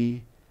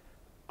be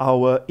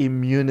our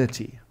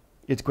immunity.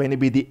 It's going to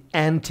be the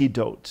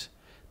antidote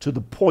to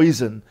the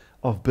poison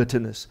of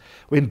bitterness.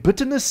 When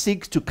bitterness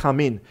seeks to come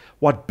in,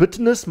 what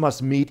bitterness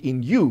must meet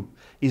in you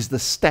is the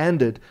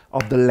standard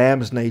of the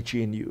lamb's nature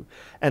in you,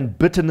 and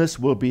bitterness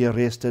will be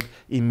arrested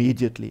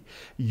immediately.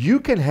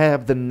 You can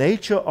have the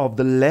nature of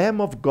the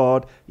Lamb of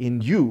God in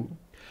you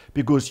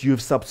because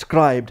you've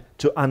subscribed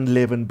to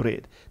unleavened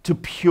bread, to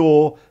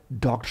pure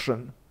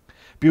doctrine,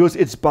 because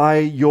it's by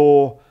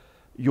your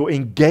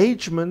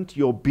engagement,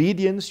 your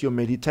obedience, your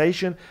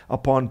meditation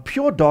upon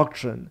pure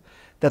doctrine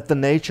that the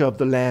nature of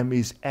the Lamb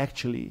is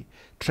actually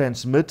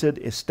transmitted,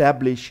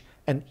 established,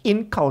 and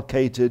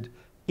inculcated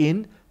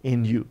in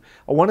you.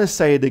 I want to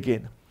say it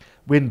again.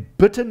 When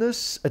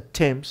bitterness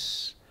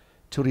attempts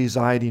to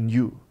reside in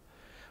you,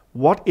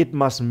 what it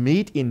must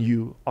meet in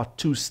you are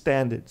two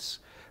standards.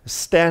 A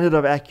standard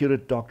of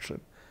accurate doctrine,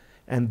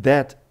 and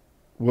that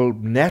will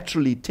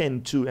naturally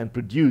tend to and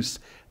produce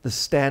the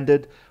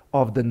standard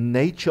of the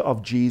nature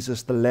of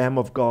Jesus, the Lamb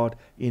of God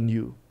in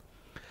you.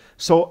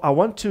 So I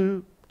want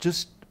to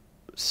just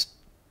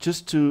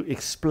to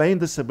explain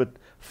this a bit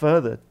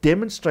further,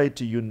 demonstrate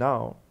to you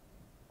now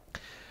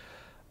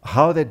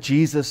how that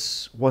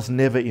Jesus was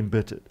never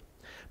embittered.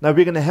 Now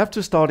we're going to have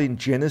to start in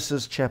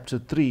Genesis chapter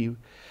 3,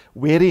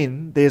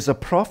 wherein there's a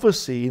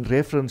prophecy in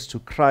reference to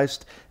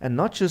Christ, and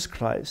not just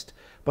Christ,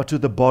 but to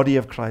the body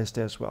of Christ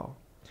as well.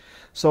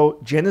 So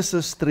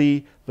Genesis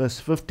 3 verse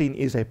 15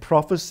 is a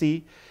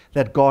prophecy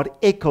that God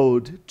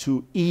echoed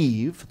to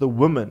Eve, the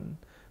woman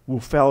who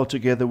fell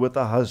together with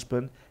her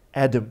husband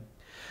Adam.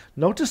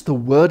 Notice the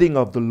wording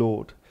of the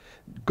Lord.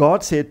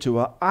 God said to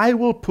her, I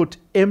will put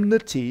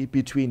enmity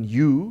between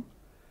you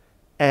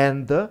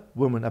and the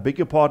woman. I beg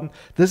your pardon.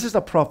 This is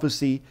a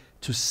prophecy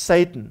to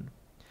Satan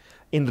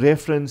in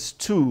reference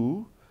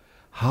to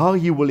how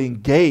he will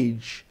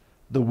engage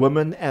the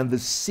woman and the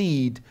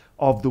seed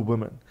of the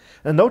woman.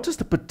 And notice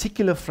the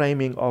particular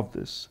framing of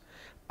this.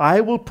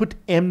 I will put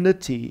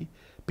enmity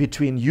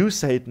between you,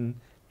 Satan,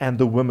 and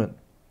the woman,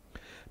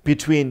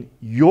 between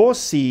your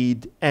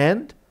seed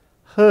and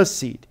her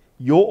seed,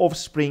 your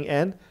offspring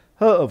and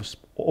her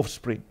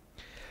offspring.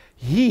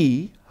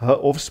 He, her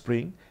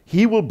offspring,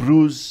 he will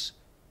bruise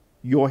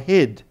your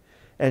head,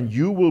 and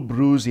you will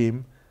bruise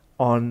him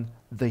on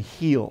the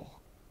heel.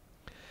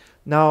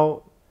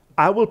 Now,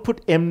 I will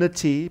put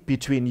enmity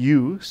between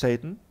you,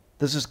 Satan.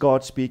 This is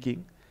God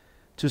speaking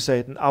to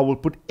Satan. I will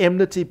put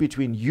enmity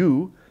between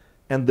you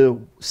and the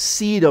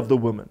seed of the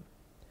woman.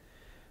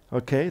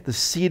 Okay, the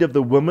seed of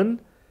the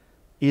woman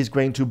is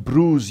going to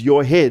bruise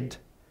your head,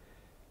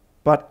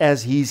 but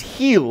as his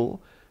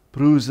heel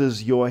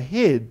bruises your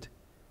head,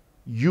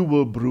 you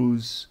will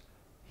bruise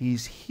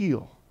his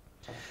heel.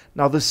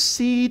 Now, the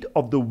seed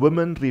of the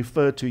woman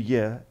referred to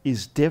here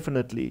is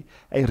definitely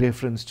a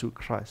reference to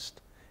Christ,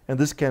 and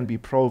this can be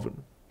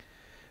proven.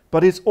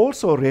 But it's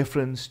also a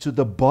reference to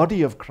the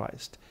body of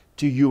Christ,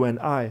 to you and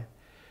I,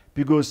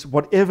 because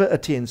whatever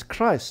attends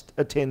Christ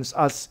attends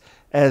us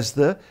as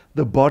the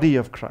body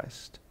of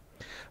Christ.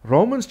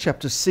 Romans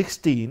chapter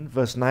 16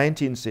 verse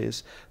 19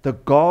 says, the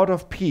God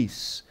of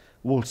peace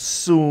will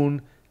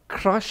soon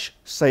crush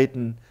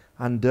Satan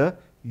under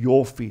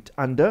your feet,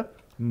 under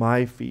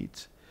my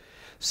feet.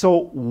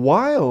 So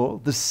while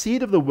the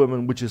seed of the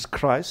woman, which is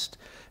Christ,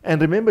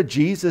 and remember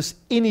Jesus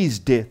in his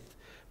death,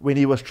 when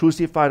he was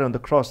crucified on the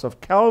cross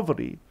of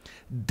Calvary,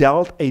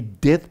 dealt a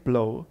death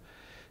blow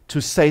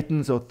to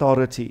Satan's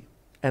authority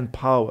and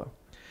power,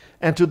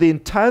 and to the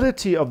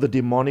entirety of the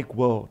demonic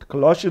world.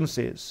 Colossians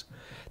says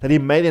that he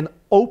made an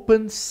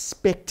open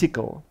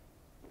spectacle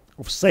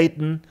of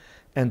Satan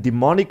and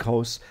demonic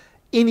hosts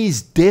in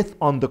his death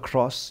on the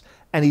cross,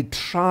 and he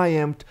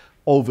triumphed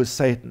over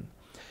Satan.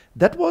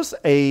 That was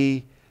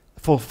a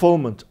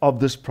fulfillment of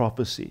this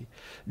prophecy.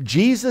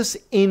 Jesus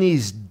in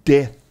his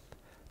death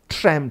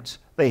tramped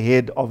the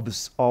head of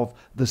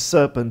the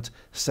serpent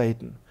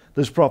Satan.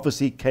 This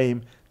prophecy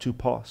came to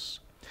pass.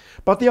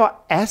 But there are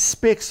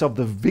aspects of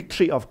the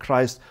victory of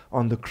Christ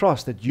on the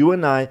cross that you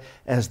and I,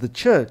 as the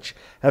church,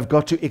 have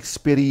got to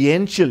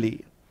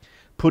experientially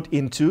put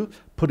into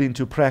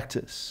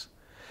practice.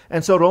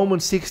 And so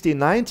Romans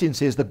 16:19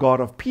 says the God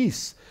of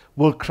peace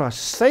will crush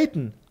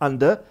Satan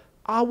under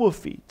our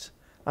feet,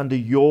 under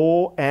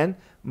your and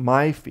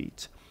my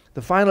feet.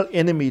 The final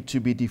enemy to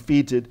be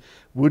defeated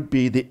would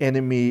be the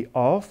enemy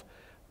of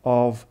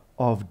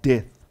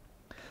death.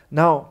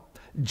 Now,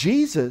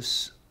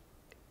 Jesus,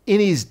 in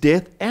his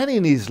death and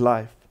in his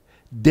life,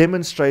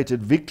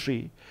 demonstrated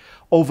victory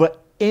over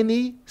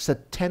any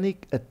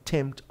satanic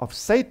attempt of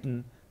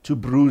Satan to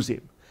bruise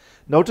him.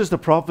 Notice the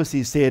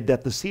prophecy said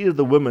that the seed of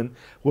the woman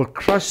will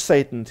crush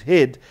Satan's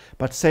head,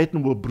 but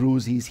Satan will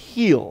bruise his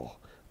heel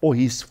or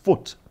his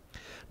foot.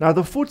 Now,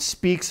 the foot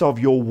speaks of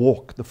your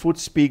walk. The foot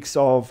speaks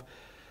of,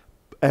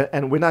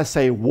 and when I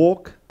say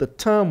walk, the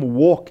term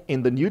walk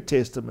in the New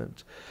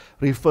Testament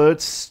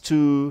refers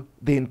to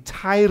the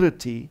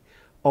entirety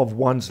of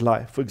one's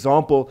life. For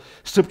example,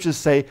 scriptures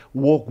say,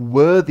 walk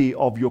worthy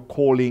of your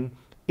calling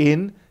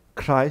in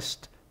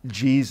Christ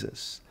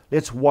Jesus.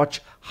 Let's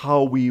watch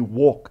how we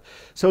walk.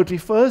 So it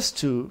refers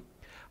to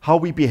how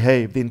we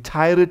behave, the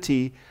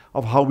entirety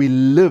of how we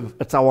live.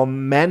 It's our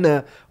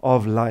manner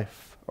of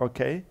life,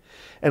 okay?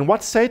 And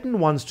what Satan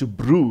wants to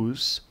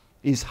bruise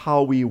is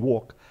how we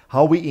walk,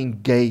 how we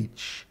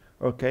engage,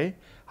 okay?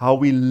 How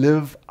we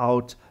live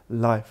out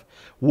life.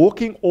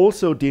 Walking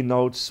also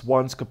denotes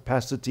one's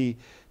capacity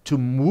to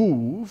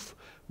move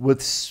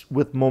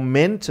with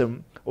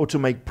momentum or to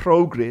make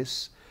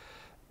progress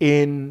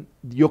in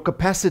your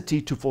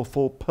capacity to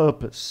fulfill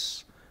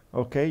purpose.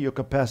 Okay, your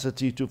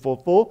capacity to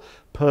fulfill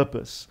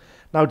purpose.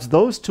 Now, it's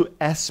those two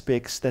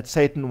aspects that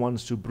Satan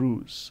wants to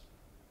bruise.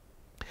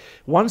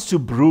 Wants to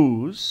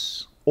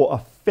bruise or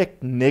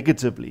affect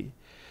negatively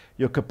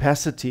your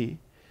capacity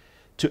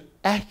to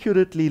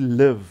accurately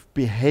live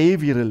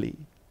behaviorally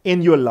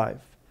in your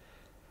life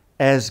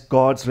as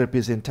God's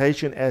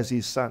representation, as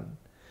His Son.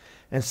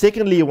 And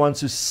secondly, he wants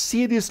to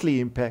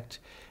seriously impact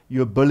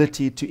your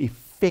ability to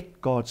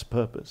effect God's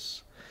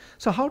purpose.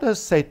 So how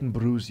does Satan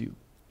bruise you?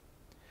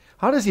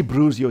 How does he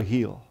bruise your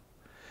heel?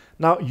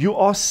 Now, you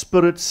are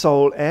spirit,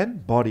 soul,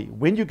 and body.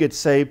 When you get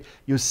saved,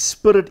 your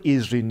spirit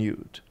is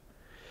renewed.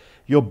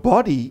 Your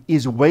body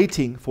is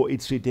waiting for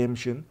its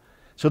redemption.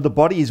 So the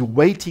body is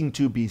waiting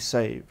to be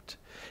saved.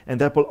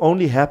 And that will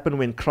only happen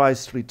when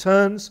Christ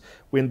returns,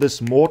 when this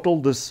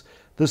mortal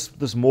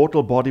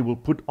body will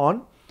put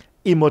on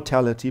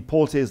immortality.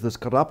 Paul says this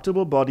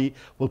corruptible body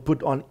will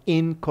put on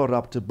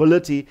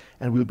incorruptibility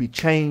and will be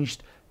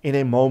changed in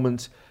a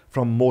moment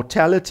from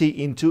mortality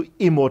into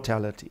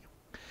immortality.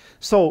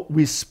 So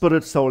we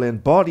spirit, soul,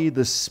 and body.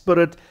 The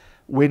spirit,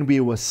 when we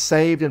were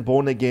saved and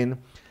born again,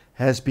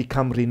 has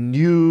become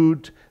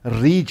renewed,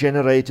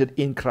 regenerated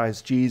in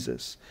Christ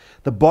Jesus.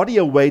 The body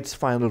awaits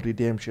final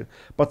redemption,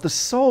 but the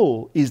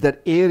soul is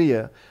that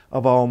area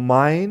of our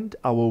mind,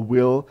 our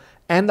will,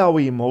 and our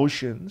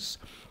emotions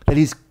that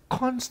is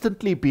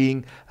constantly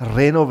being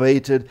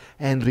renovated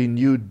and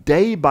renewed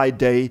day by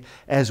day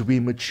as we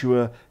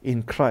mature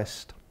in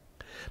Christ.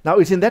 Now,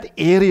 it's in that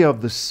area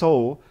of the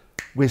soul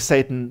where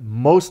Satan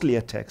mostly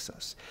attacks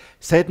us.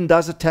 Satan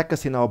does attack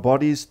us in our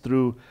bodies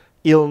through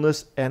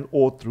illness and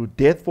or through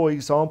death, for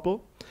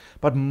example.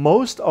 But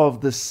most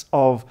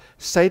of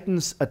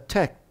Satan's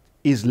attack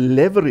is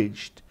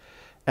leveraged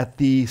at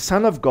the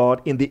Son of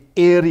God in the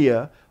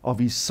area of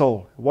his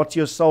soul. What's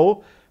your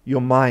soul?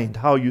 Your mind,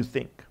 how you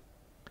think.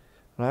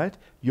 Right?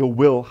 Your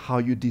will, how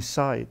you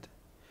decide.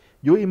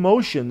 Your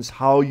emotions,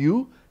 how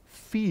you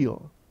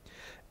feel.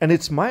 And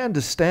it's my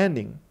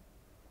understanding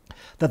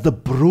that the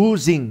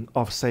bruising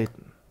of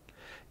Satan,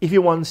 if he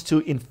wants to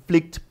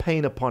inflict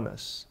pain upon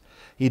us,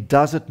 he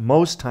does it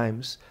most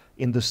times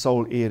in the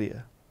soul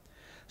area.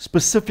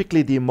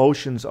 Specifically the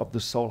emotions of the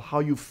soul, how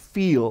you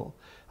feel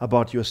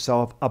about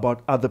yourself,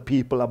 about other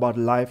people, about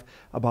life,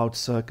 about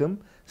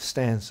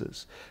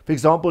circumstances. For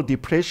example,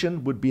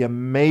 depression would be a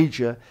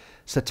major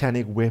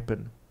satanic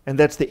weapon, and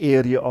that's the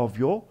area of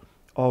your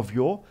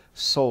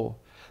soul.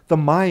 The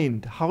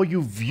mind, how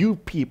you view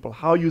people,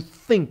 how you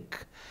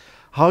think,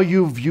 how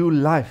you view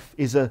life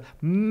is a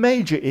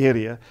major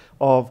area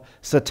of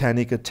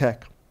satanic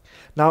attack.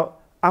 Now,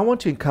 I want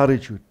to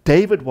encourage you.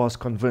 David was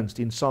convinced.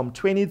 In Psalm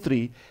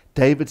 23,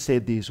 David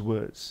said these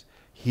words,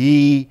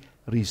 "He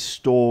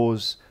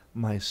restores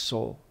my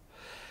soul."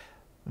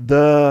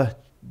 The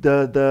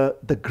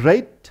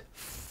great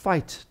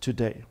fight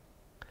today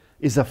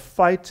is a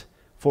fight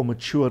for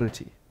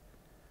maturity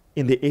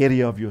in the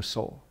area of your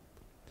soul.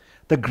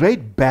 The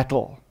great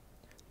battle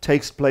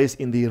takes place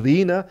in the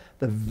arena.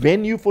 The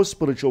venue for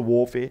spiritual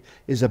warfare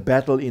is a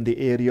battle in the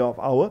area of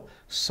our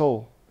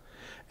soul.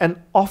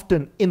 And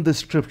often in the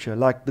scripture,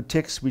 like the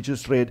text we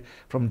just read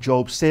from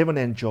Job 7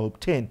 and Job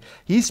 10,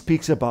 he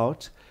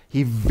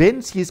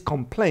vents his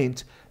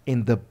complaint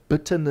in the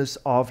bitterness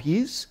of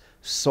his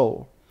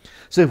soul.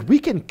 So if we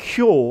can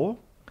cure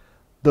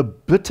the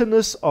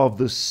bitterness of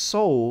the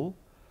soul,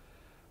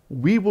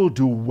 we will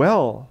do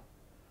well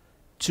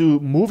to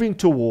moving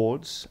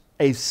towards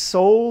a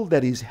soul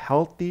that is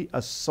healthy,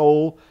 a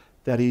soul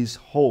that is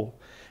whole.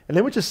 And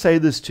let me just say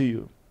this to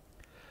you.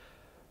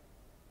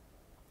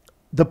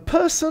 The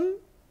person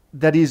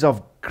that is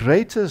of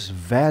greatest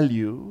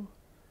value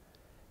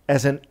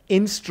as an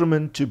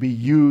instrument to be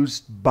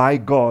used by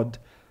God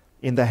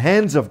in the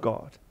hands of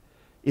God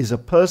is a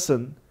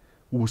person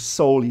whose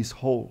soul is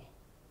whole,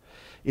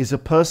 is a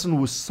person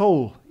whose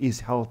soul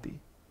is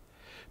healthy.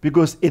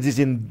 Because it is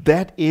in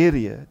that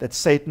area that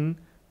Satan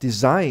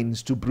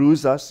designs to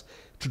bruise us,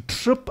 to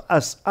trip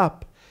us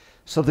up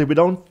so that we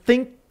don't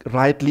think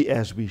rightly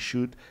as we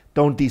should,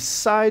 don't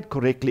decide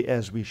correctly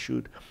as we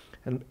should.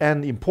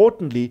 And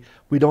importantly,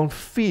 we don't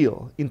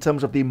feel in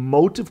terms of the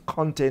emotive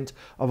content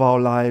of our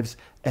lives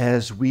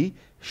as we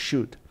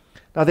should.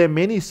 Now, there are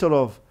many sort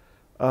of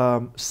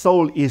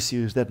soul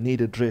issues that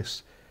need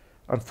address.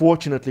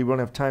 Unfortunately, we won't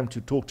have time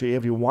to talk to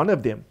every one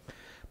of them.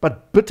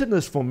 But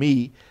bitterness for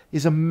me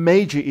is a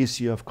major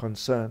issue of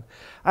concern.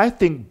 I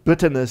think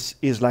bitterness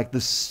is like the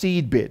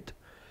seedbed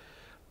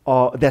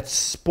that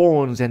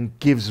spawns and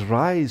gives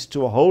rise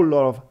to a whole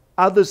lot of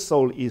other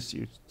soul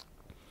issues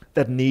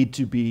that need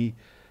to be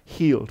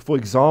healed. For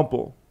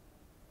example,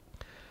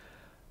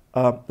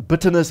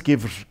 bitterness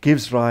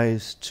gives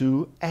rise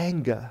to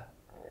anger,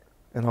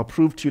 and I'll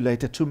prove to you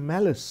later, to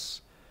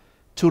malice,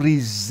 to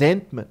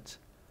resentment,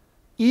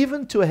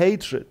 even to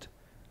hatred,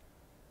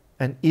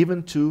 and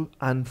even to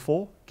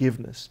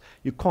unforgiveness.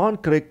 You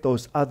can't correct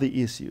those other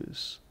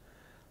issues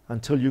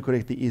until you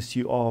correct the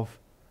issue of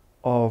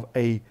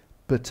a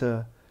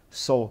bitter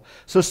soul.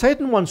 So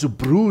Satan wants to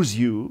bruise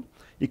you.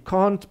 He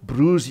can't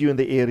bruise you in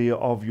the area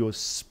of your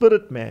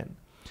spirit man.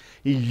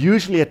 He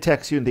usually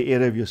attacks you in the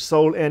area of your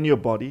soul and your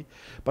body,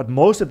 but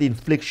most of the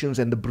inflictions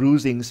and the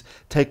bruisings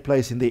take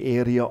place in the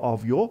area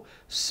of your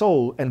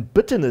soul. And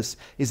bitterness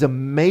is a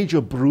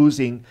major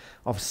bruising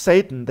of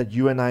Satan that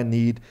you and I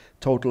need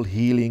total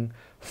healing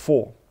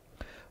for.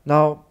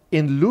 Now,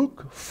 in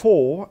Luke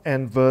 4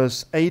 and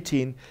verse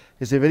 18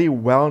 is a very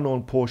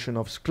well-known portion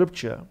of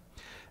Scripture.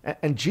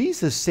 And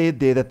Jesus said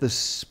there that the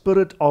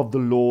Spirit of the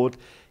Lord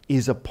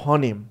is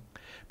upon him,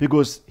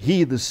 because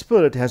he, the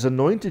Spirit, has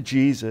anointed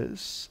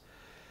Jesus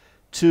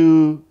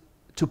to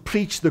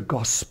preach the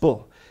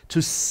gospel,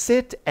 to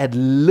set at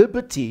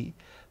liberty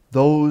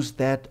those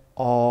that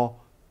are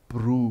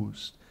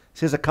bruised. It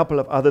says a couple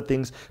of other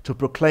things, to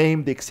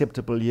proclaim the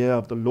acceptable year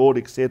of the Lord,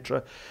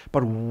 etc.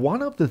 But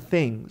one of the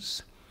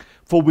things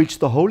for which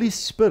the Holy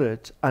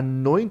Spirit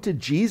anointed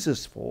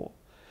Jesus for,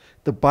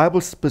 the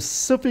Bible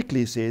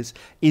specifically says,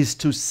 is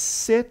to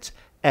set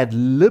at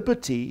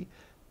liberty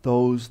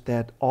those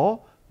that are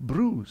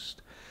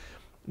bruised.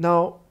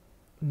 Now,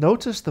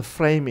 notice the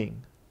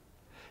framing.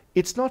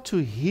 It's not to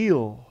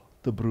heal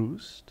the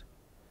bruised,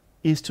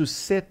 it's to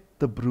set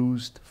the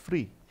bruised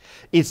free.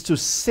 It's to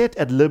set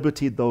at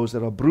liberty those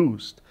that are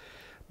bruised.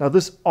 Now,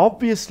 this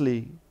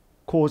obviously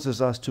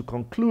causes us to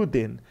conclude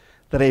then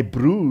that a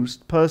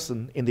bruised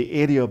person in the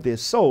area of their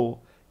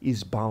soul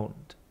is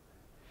bound.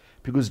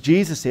 Because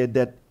Jesus said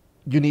that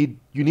you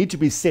need to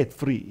be set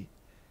free.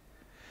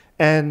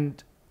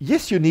 And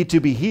yes, you need to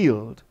be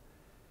healed,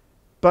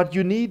 but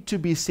you need to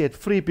be set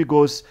free,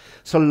 because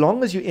so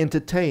long as you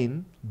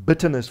entertain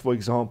bitterness, for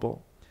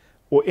example,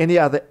 or any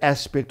other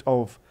aspect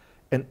of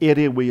an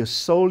area where your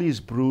soul is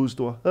bruised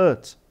or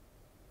hurt,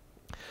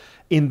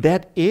 in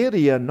that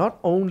area not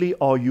only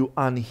are you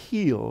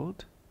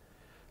unhealed,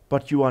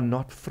 but you are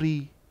not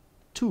free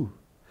too.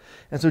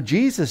 And so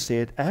Jesus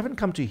said, I haven't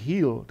come to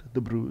heal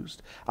the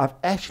bruised. I've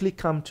actually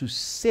come to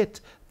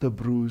set the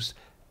bruised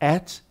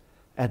at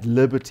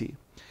liberty.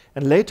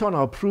 And later on,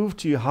 I'll prove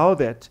to you how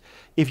that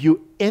if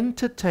you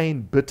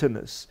entertain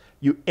bitterness,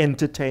 you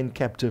entertain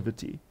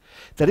captivity.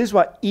 That is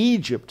why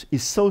Egypt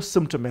is so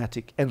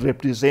symptomatic and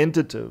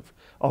representative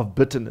of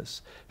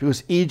bitterness,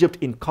 because Egypt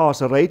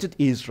incarcerated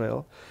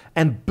Israel,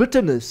 and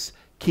bitterness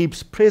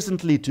keeps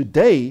presently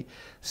today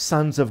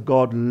sons of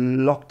God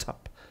locked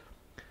up,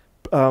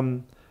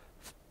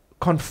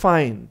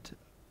 confined,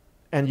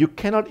 and you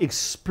cannot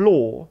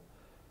explore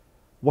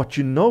what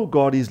you know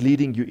God is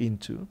leading you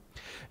into.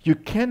 You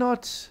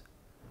cannot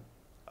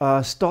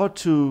start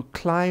to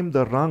climb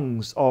the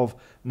rungs of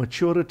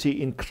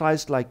maturity in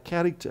Christ-like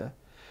character,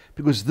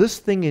 because this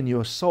thing in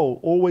your soul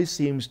always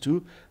seems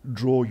to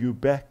draw you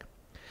back.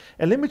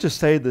 And let me just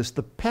say this,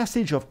 the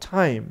passage of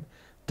time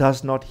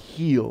does not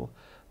heal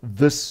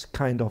this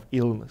kind of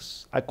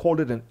illness. I call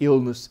it an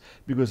illness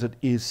because it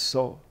is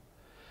so.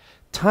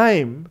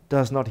 Time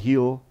does not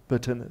heal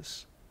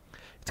bitterness.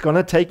 It's going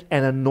to take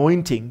an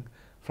anointing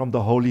from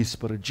the Holy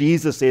Spirit.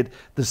 Jesus said,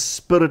 the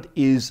Spirit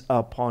is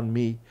upon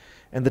me.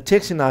 And the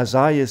text in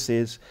Isaiah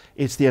says,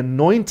 it's the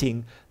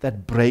anointing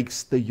that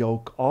breaks the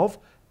yoke of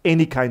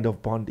any kind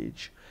of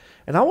bondage.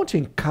 And I want to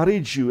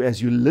encourage you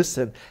as you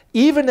listen,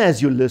 even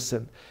as you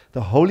listen,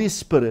 the Holy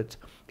Spirit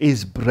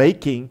is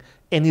breaking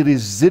any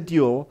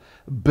residual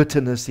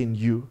bitterness in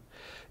you.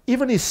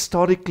 Even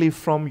historically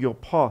from your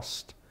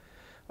past,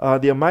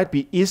 there might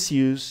be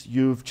issues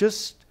you've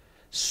just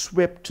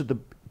swept to the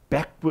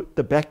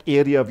back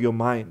area of your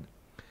mind,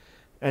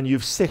 and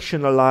you've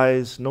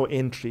sectionalized, no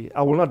entry.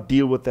 I will not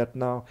deal with that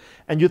now.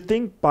 And you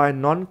think by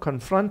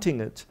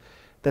non-confronting it,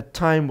 that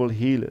time will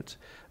heal it.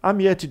 I'm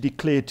here to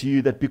declare to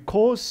you that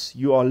because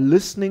you are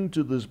listening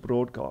to this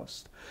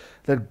broadcast,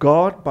 that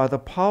God, by the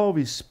power of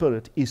His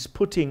Spirit, is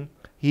putting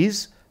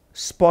His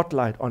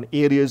spotlight on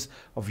areas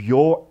of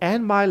your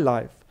and my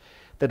life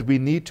that we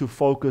need to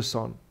focus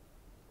on.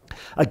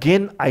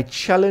 Again, I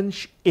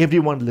challenge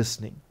everyone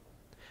listening,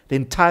 the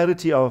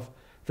entirety of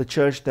the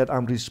church that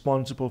I'm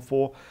responsible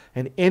for,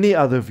 and any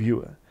other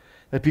viewer,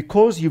 that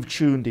because you've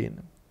tuned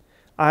in,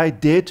 I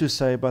dare to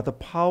say by the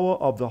power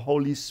of the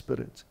Holy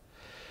Spirit,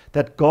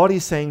 that God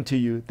is saying to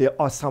you,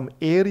 there are some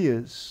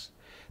areas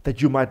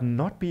that you might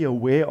not be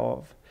aware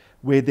of,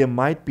 where there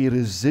might be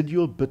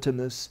residual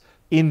bitterness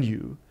in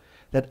you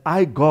that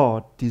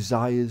God,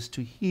 desires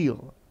to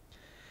heal.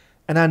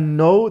 And I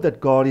know that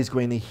God is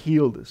going to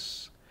heal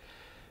this.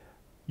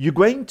 You're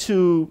going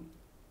to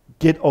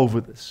get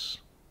over this.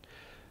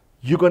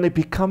 You're going to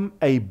become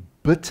a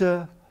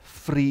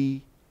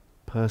bitter-free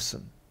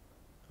person.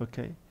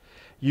 Okay?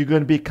 You're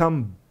going to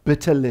become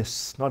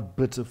bitterless, not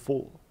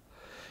bitterful.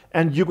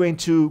 And you're going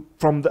to,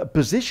 from the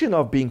position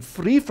of being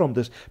free from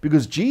this,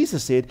 because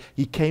Jesus said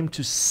he came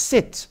to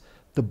set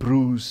the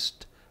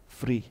bruised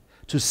free,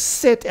 to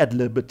set at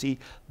liberty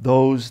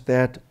those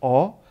that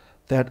are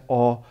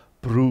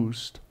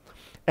bruised.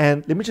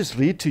 And let me just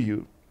read to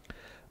you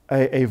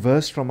a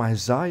verse from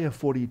Isaiah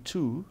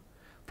 42,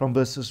 from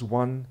verses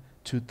 1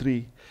 to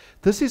 3.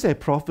 This is a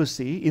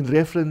prophecy in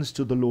reference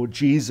to the Lord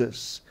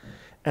Jesus.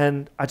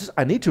 And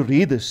I need to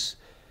read this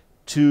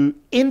to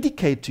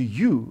indicate to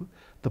you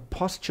the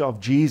posture of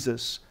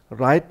Jesus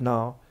right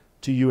now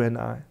to you and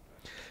I.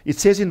 It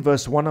says in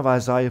verse 1 of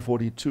Isaiah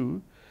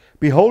 42,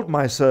 "Behold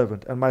my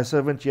servant," and my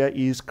servant here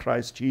is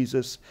Christ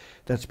Jesus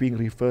that's being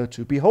referred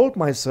to. "Behold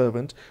my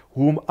servant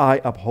whom I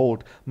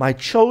uphold, my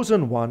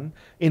chosen one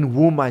in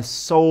whom my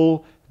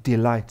soul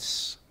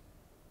delights.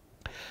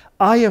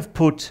 I have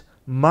put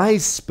my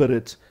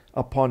spirit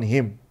upon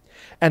him,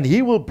 and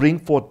he will bring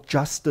forth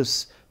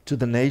justice to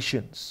the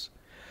nations.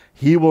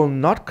 He will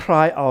not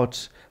cry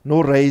out,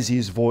 nor raise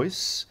his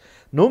voice,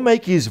 nor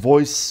make his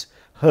voice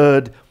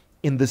heard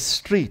in the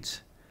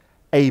street.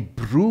 A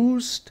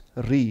bruised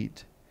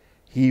reed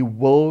he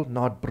will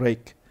not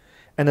break,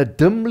 and a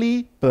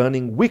dimly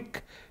burning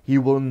wick he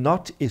will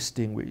not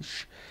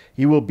extinguish.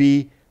 He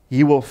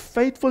will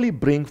faithfully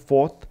bring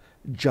forth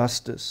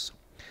justice."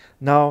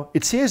 Now,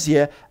 it says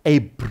here, a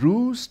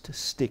bruised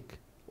stick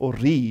or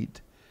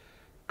reed,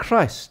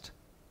 Christ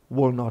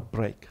will not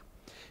break.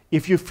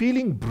 If you're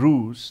feeling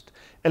bruised,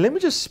 and let me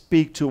just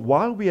speak to,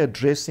 while we are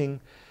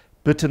addressing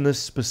bitterness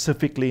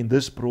specifically in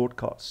this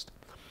broadcast,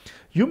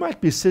 you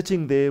might be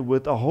sitting there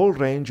with a whole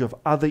range of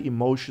other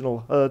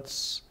emotional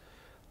hurts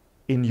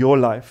in your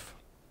life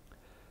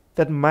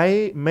that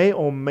may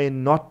or may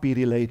not be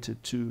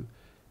related to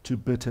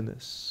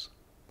bitterness.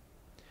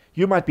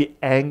 You might be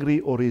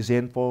angry or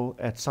resentful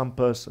at some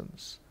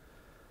persons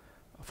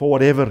for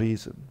whatever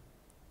reason.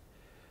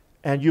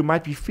 And you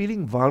might be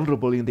feeling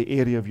vulnerable in the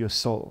area of your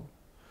soul.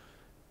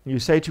 You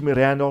say to me,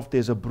 "Randolph,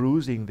 there's a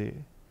bruising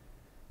there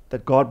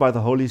that God by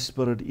the Holy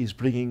Spirit is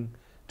bringing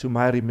to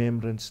my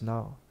remembrance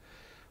now."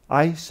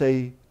 I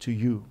say to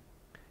you,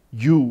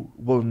 you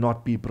will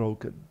not be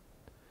broken.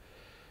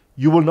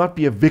 You will not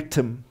be a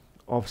victim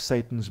of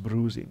Satan's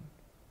bruising.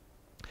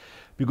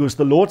 Because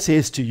the Lord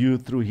says to you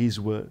through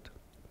his word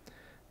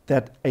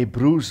that a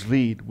bruised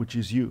reed, which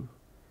is you,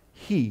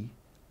 he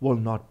will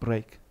not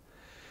break.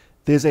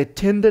 There's a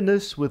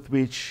tenderness with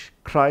which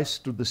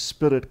Christ through the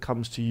Spirit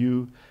comes to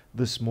you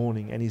this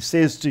morning. And he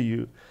says to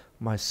you,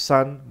 "My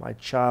son, my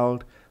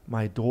child,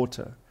 my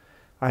daughter,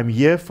 I'm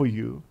here for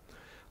you.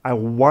 I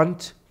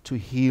want to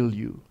heal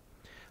you.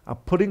 I'm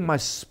putting my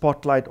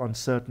spotlight on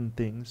certain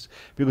things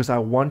because I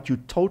want you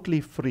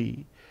totally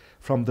free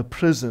from the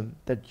prison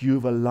that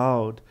you've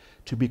allowed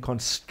to be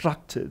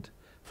constructed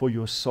for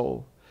your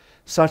soul,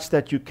 such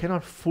that you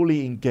cannot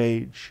fully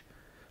engage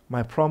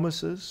my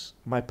promises,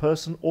 my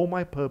person, or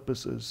my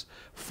purposes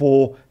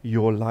for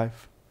your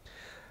life."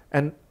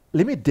 And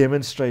let me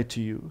demonstrate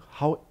to you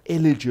how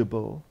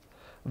eligible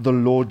the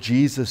Lord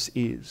Jesus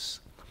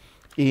is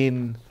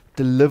in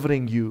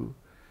delivering you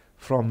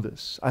from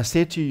this. I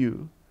said to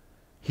you,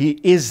 he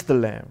is the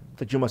Lamb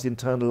that you must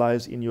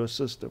internalize in your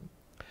system.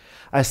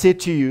 I said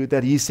to you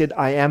that he said,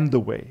 "I am the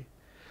way.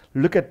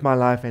 Look at my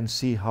life and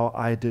see how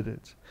I did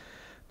it."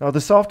 Now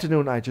this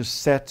afternoon I just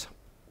sat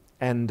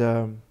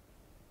and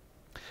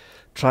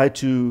tried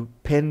to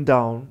pen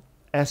down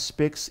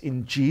aspects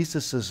in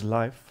Jesus'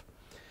 life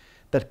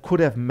that could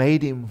have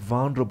made him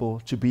vulnerable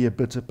to be a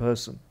bitter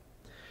person.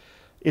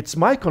 It's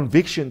my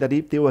conviction that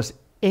if there was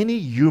any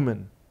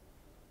human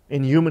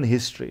in human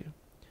history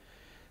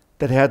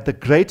that had the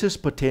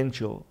greatest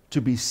potential to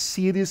be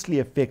seriously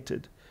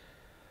affected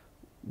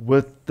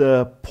with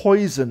the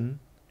poison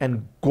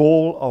and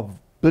gall of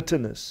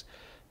bitterness,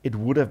 it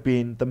would have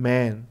been the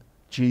man,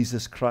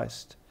 Jesus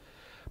Christ.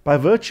 By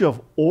virtue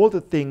of all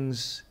the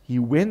things he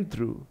went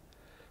through,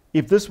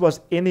 if this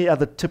was any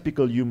other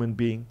typical human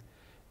being,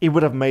 it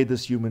would have made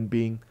this human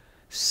being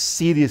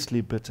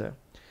seriously bitter,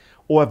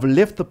 or have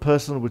left the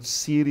person with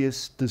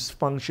serious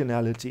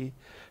dysfunctionality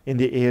in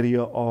the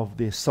area of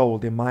their soul,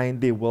 their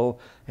mind, their will,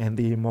 and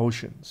their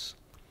emotions.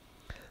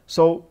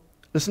 So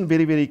listen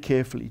very, very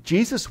carefully.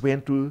 Jesus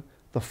went through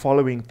the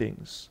following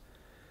things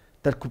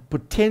that could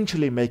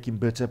potentially make him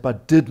bitter,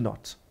 but did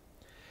not.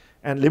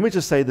 And let me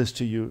just say this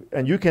to you,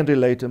 and you can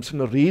relate. I'm just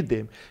going to read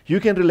them. You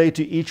can relate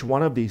to each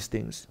one of these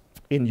things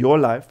in your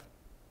life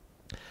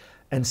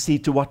and see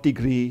to what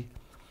degree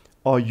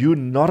are you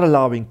not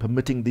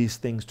permitting these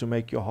things to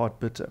make your heart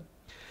bitter.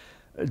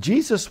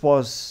 Jesus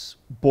was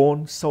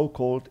born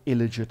so-called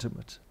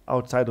illegitimate,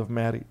 outside of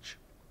marriage.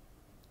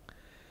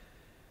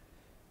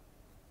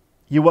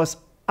 He was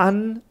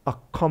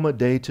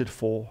unaccommodated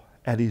for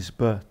at his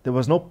birth. There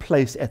was no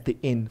place at the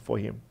inn for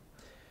him.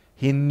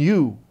 He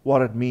knew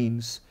what it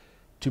means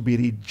to be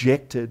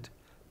rejected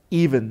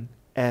even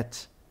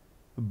at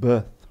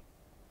birth.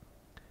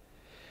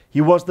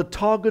 He was the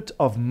target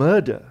of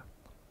murder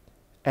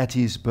at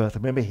his birth.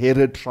 Remember,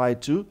 Herod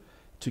tried to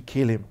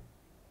kill him.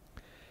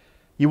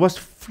 He was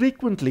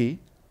frequently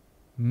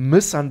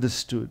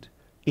misunderstood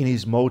in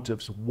his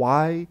motives.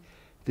 Why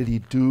did he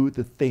do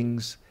the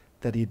things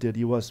that he did?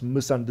 He was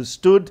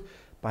misunderstood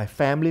by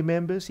family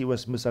members. He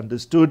was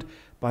misunderstood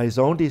by his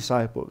own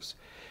disciples.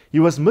 He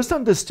was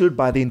misunderstood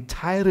by the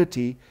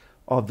entirety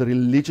of the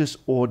religious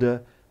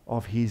order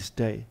of his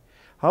day.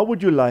 How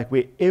would you like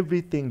where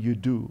everything you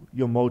do,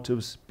 your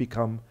motives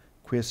become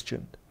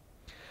questioned?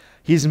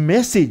 His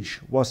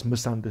message was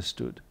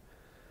misunderstood.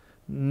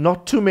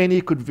 Not too many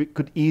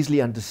could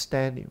easily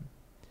understand him.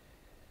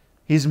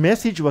 His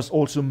message was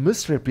also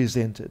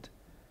misrepresented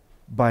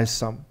by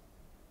some.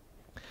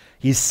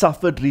 He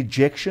suffered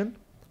rejection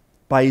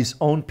by his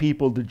own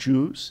people, the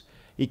Jews.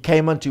 He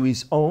came unto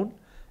his own,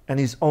 and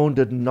his own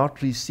did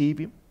not receive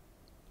him.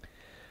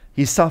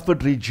 He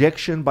suffered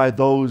rejection by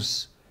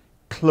those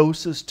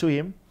closest to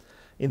him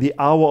in the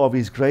hour of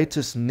his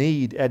greatest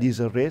need at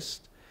his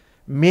arrest.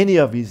 Many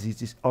of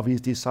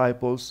his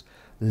disciples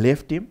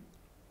left him.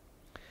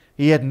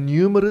 He had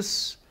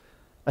numerous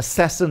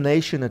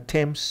assassination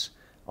attempts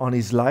on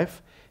his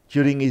life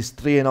during his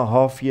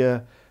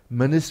 3.5-year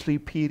ministry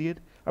period.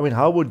 I mean,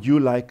 how would you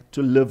like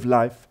to live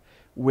life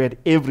where at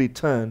every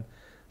turn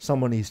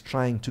someone is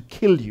trying to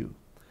kill you?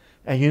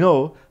 And you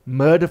know,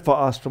 murder for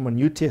us from a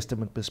New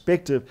Testament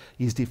perspective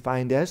is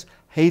defined as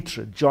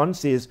hatred. John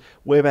says,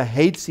 whoever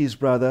hates his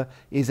brother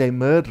is a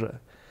murderer.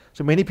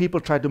 So many people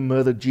try to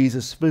murder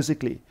Jesus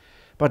physically.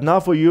 But now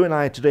for you and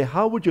I today,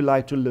 how would you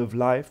like to live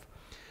life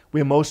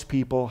where most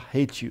people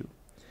hate you?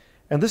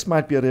 And this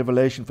might be a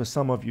revelation for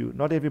some of you.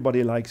 Not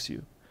everybody likes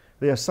you.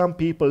 There are some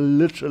people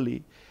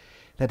literally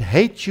that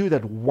hate you,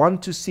 that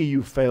want to see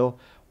you fail,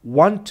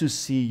 want to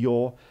see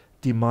your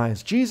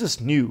demise.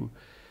 Jesus knew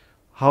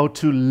how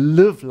to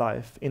live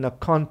life in a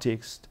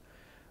context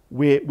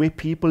where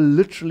people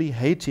literally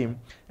hate him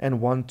and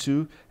want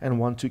to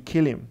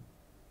kill him.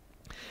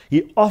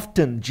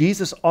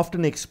 Jesus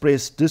often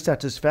expressed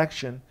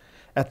dissatisfaction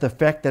at the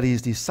fact that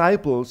his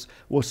disciples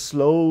were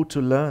slow to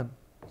learn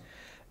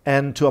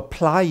and to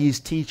apply his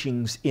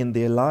teachings in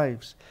their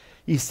lives.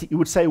 He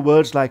would say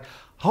words like,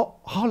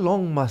 how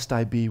long must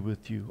I be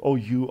with you, O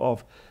you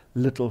of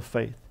little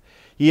faith?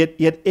 He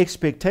had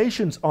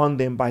expectations on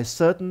them by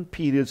certain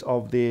periods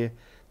of their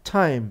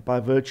time, by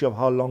virtue of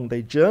how long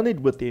they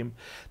journeyed with him,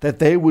 that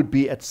they would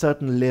be at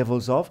certain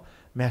levels of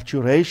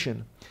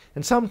maturation.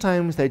 And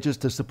sometimes they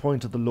just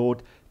disappointed the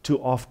Lord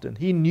too often.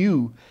 He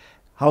knew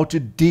how to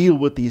deal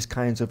with these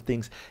kinds of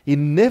things. He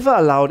never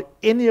allowed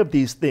any of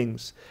these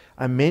things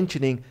I'm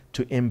mentioning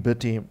to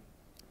embitter him.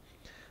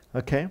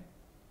 Okay?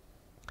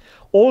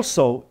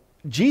 Also,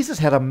 Jesus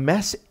had a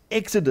mass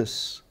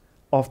exodus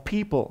of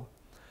people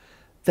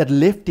that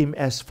left him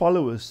as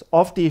followers.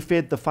 After he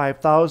fed the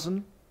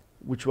 5,000,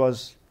 which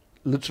was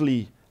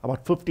literally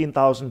about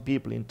 15,000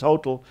 people in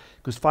total,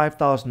 because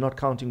 5,000 not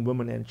counting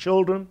women and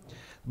children,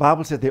 the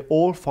Bible says they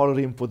all followed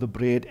him for the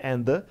bread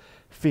and the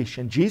fish.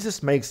 And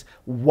Jesus makes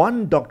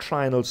one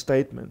doctrinal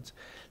statement,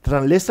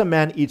 that unless a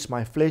man eats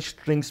my flesh,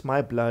 drinks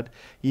my blood,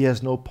 he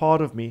has no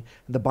part of me.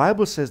 And the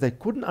Bible says they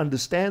couldn't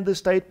understand the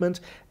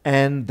statement,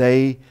 and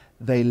they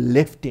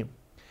left him.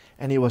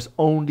 And he was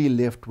only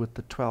left with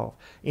the 12.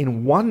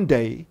 In one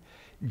day,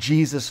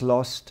 Jesus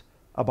lost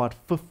about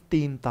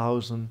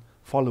 15,000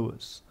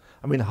 followers.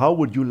 I mean, how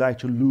would you like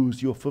to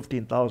lose your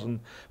 15,000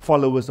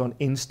 followers on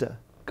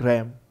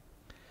Instagram?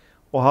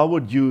 Or how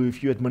would you,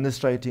 if you're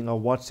administrating a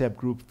WhatsApp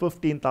group,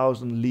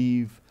 15,000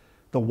 leave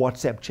the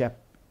WhatsApp chat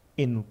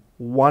in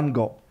one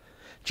go?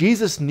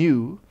 Jesus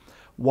knew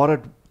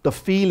what the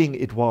feeling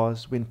it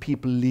was when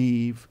people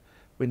leave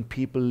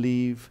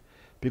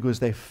because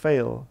they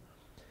fail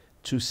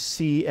to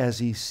see as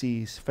he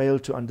sees, fail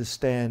to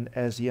understand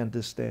as he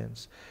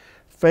understands,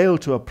 fail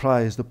to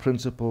apprise the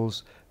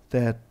principles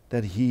that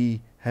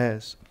he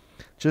has.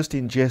 Just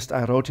in jest,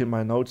 I wrote in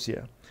my notes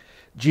here,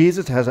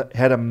 Jesus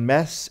had a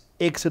mass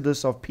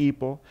exodus of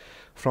people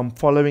from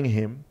following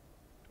him.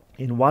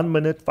 In 1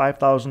 minute,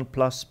 5,000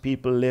 plus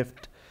people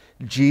left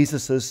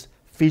Jesus's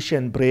fish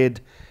and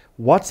bread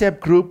WhatsApp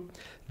group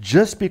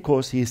just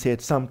because he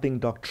said something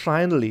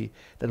doctrinally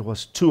that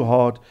was too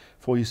hard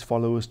for his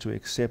followers to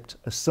accept,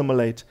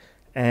 assimilate,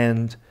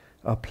 and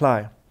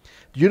apply.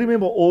 Do you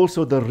remember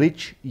also the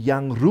rich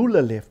young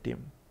ruler left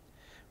him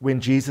when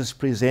Jesus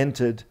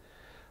presented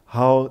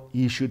how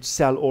he should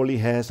sell all he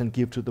has and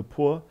give to the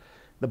poor?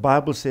 The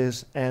Bible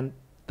says, and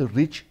the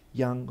rich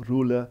young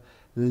ruler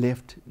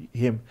left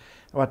him.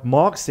 What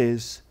Mark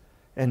says,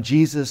 and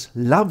Jesus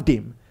loved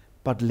him,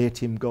 but let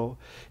him go.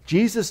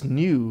 Jesus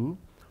knew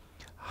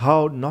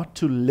how not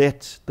to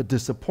let the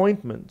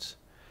disappointment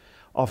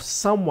of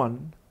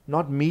someone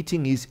not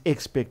meeting his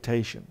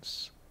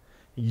expectations.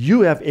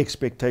 You have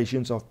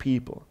expectations of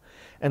people.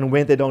 And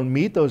when they don't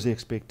meet those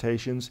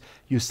expectations,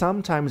 you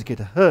sometimes get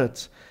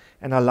hurt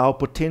and allow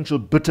potential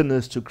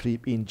bitterness to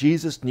creep in.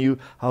 Jesus knew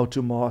how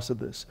to master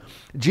this.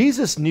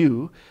 Jesus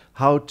knew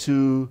how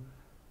to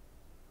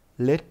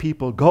let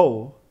people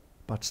go,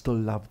 but still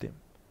love them.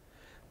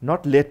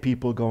 Not let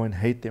people go and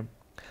hate them.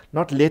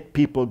 Not let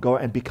people go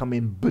and become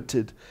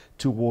embittered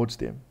towards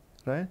them.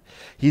 Right?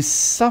 He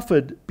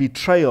suffered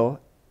betrayal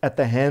at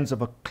the hands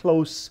of a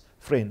close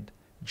friend,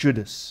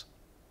 Judas.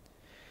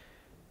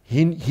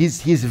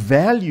 His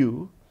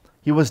value,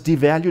 he was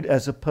devalued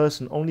as a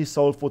person, only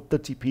sold for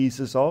 30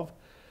 pieces of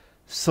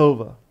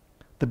silver,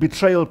 the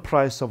betrayal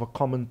price of a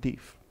common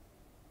thief.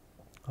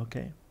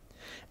 Okay?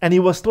 And he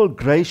was still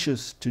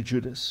gracious to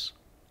Judas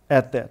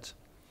at that.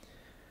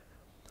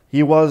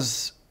 He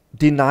was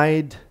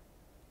denied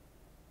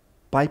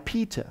by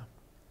Peter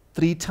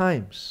 3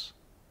 times.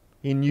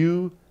 He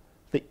knew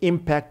the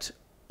impact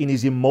in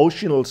his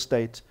emotional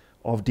state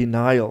of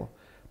denial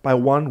by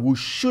one who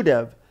should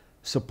have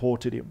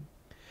supported him.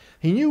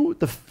 He knew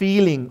the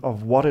feeling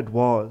of what it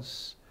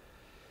was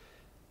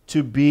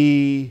to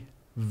be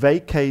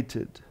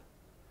vacated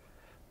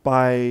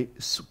by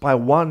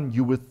one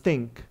you would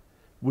think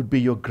would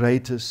be your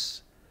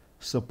greatest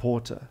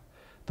supporter.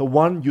 The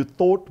one you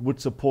thought would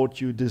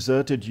support you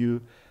deserted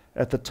you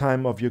at the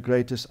time of your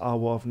greatest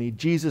hour of need.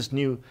 Jesus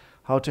knew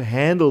how to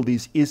handle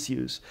these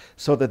issues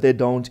so that they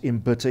don't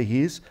embitter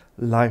his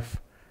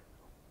life.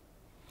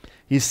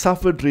 He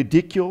suffered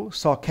ridicule,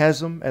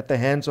 sarcasm at the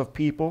hands of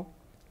people.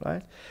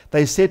 Right?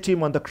 They said to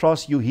him on the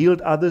cross, you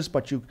healed others,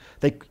 but you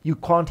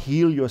can't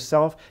heal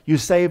yourself. You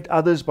saved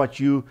others, but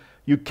you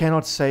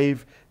cannot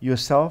save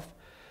yourself.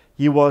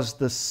 He was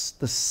the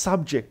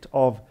subject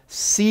of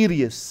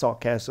serious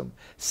sarcasm,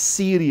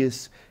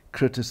 serious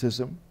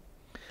criticism.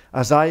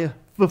 Isaiah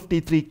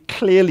 53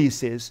 clearly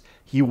says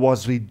he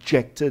was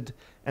rejected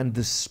and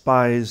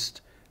despised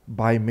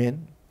by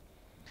men.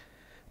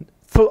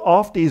 Till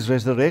after his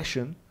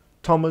resurrection,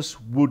 Thomas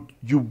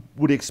you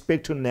would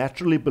expect to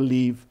naturally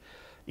believe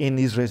in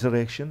his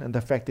resurrection, and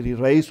the fact that he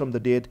raised from the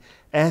dead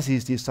as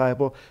his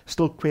disciple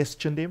still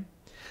questioned him.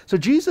 So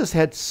Jesus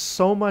had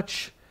so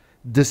much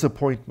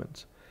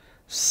disappointment,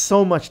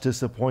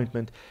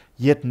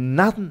 yet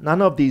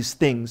none of these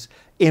things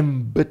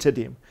embittered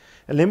him.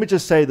 And let me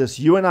just say this,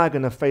 you and I are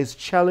going to face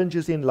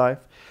challenges in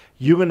life.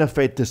 You're going to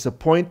face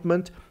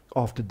disappointment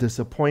after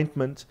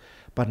disappointment,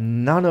 but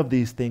none of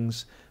these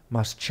things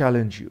must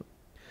challenge you.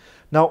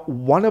 Now,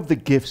 one of the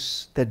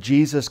gifts that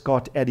Jesus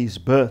got at his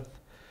birth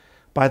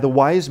by the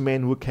wise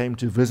men who came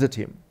to visit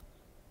him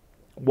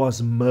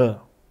was myrrh,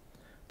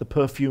 the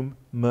perfume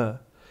myrrh.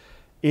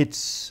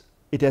 It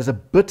has a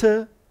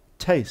bitter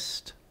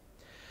taste,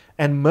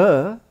 and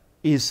myrrh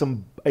is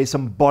a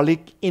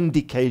symbolic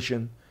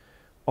indication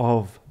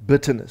of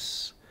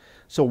bitterness.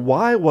 So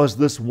why was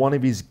this one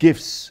of his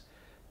gifts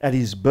at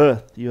his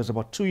birth? He was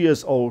about 2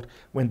 years old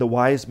when the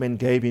wise men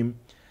gave him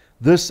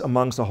this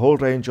amongst a whole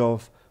range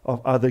of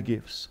other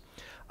gifts.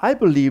 I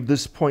believe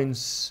this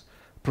points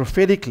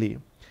prophetically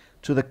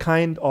to the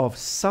kind of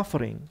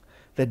suffering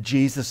that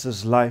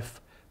Jesus'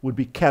 life would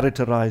be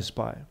characterized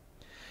by.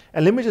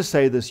 And let me just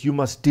say this, you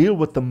must deal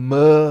with the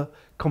myrrh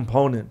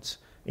component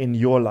in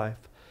your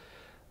life.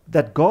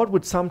 That God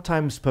would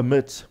sometimes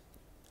permit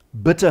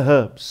bitter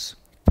herbs,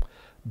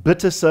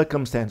 bitter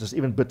circumstances,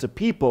 even bitter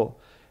people,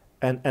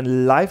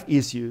 and life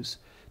issues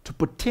to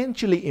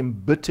potentially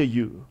embitter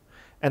you.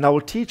 And I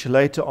will teach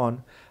later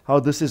on how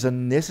this is a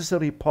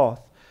necessary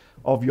path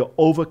of your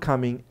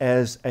overcoming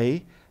as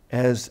a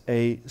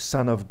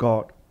son of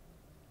God.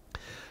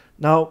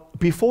 Now,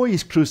 before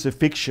his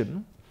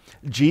crucifixion,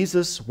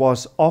 Jesus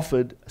was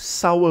offered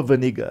sour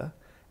vinegar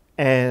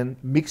and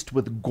mixed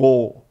with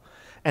gall.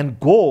 And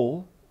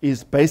gall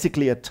is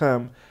basically a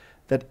term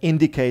that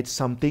indicates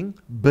something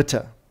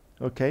bitter.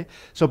 Okay?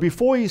 So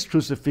before his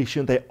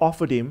crucifixion, they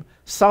offered him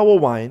sour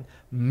wine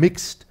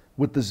mixed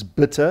with this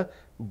bitter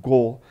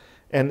gall.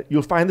 And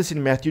you'll find this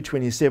in Matthew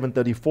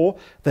 27:34.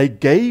 They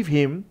gave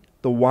him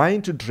the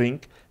wine to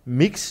drink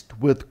mixed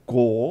with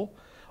gall.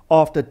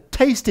 After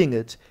tasting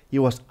it, he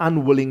was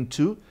unwilling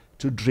to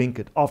drink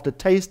it. After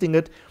tasting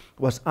it,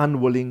 was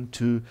unwilling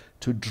to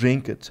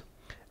drink it.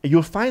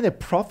 You'll find a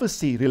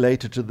prophecy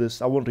related to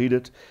this. I won't read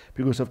it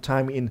because of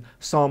time, in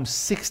Psalm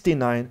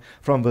 69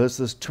 from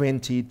verses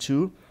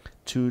 22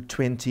 to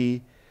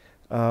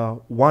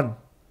 21.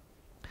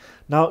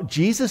 Now,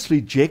 Jesus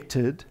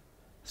rejected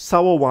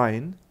sour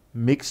wine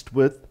mixed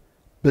with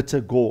bitter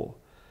gall.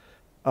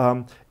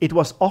 It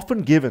was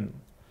often given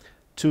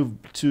to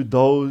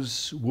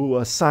those who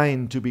were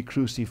assigned to be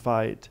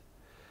crucified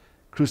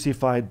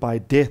by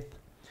death.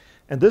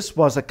 And this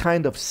was a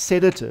kind of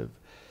sedative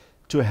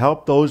to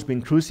help those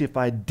being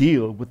crucified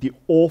deal with the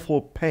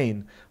awful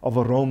pain of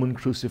a Roman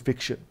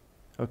crucifixion.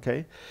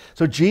 Okay?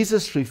 So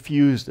Jesus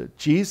refused it.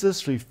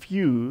 Jesus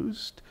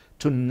refused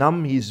to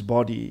numb his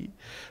body,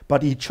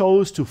 but he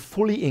chose to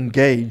fully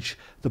engage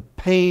the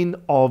pain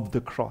of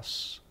the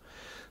cross.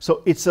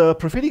 So it's a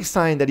prophetic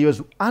sign that he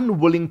was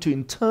unwilling to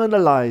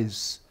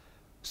internalize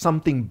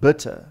something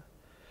bitter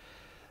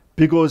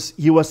because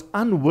he was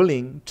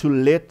unwilling to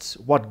let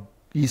what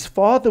his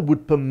Father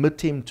would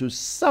permit him to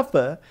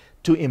suffer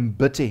to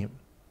embitter him.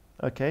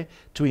 Okay?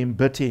 To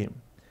embitter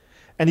him.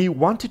 And he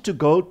wanted to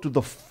go to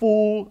the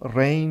full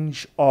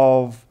range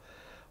of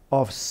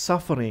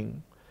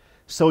suffering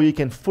so you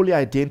can fully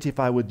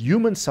identify with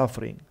human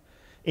suffering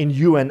in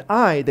you and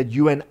I, that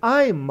you and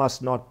I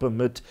must not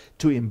permit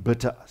to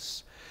embitter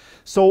us.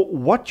 So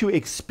what you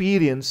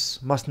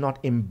experience must embitter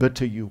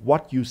embitter you.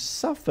 What you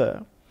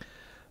suffer,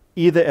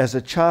 either as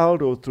a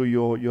child or through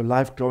your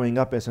life growing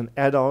up as an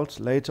adult,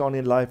 later on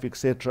in life,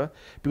 etc.,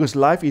 because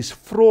life is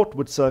fraught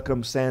with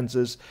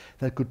circumstances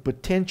that could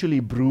potentially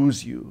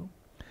bruise you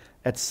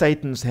at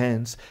Satan's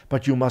hands,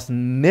 but you must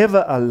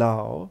never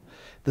allow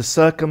the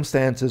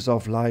circumstances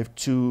of life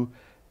to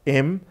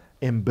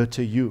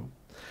embitter you.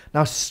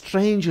 Now,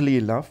 strangely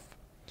enough,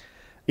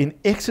 in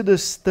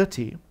Exodus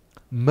 30,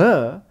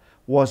 myrrh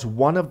was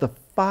one of the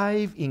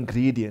 5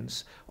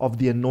 ingredients of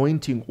the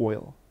anointing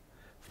oil.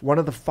 One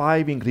of the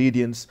 5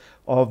 ingredients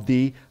of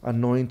the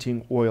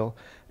anointing oil.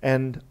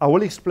 And I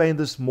will explain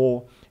this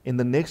more in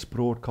the next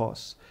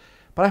broadcast.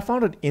 But I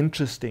found it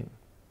interesting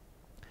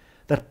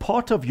that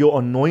part of your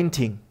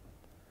anointing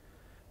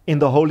in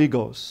the Holy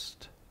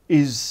Ghost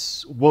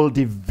will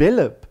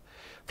develop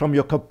from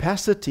your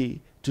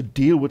capacity to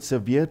deal with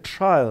severe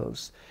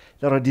trials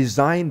that are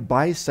designed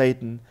by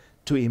Satan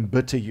to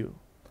embitter you.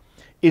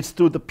 It's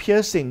through the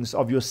piercings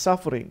of your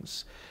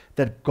sufferings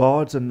that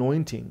God's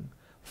anointing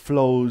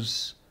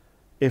flows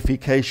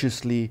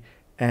efficaciously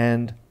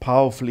and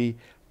powerfully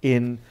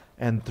in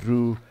and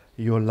through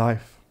your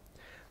life.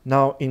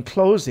 Now, in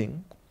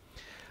closing,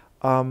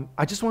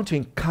 I just want to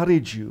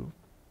encourage you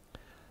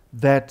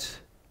that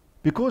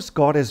because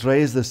God has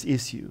raised this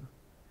issue,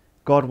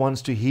 God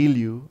wants to heal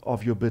you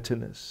of your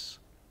bitterness.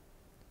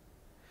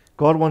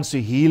 God wants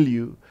to heal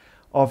you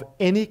of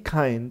any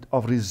kind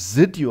of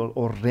residual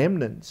or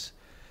remnants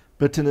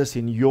bitterness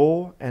in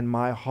your and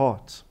my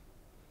heart.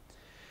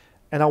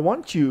 And I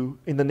want you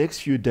in the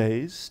next few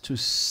days to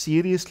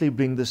seriously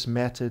bring this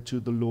matter to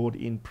the Lord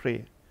in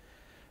prayer.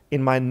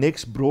 In my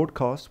next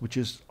broadcast, which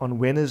is on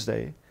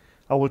Wednesday,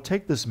 I will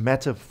take this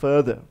matter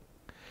further.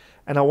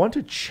 And I want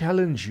to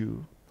challenge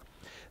you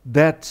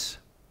that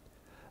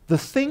the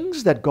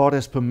things that God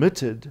has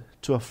permitted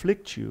to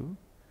afflict you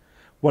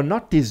were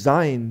not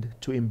designed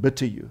to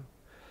embitter you.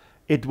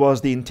 It was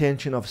the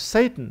intention of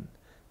Satan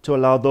to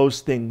allow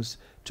those things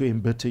to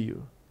embitter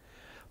you.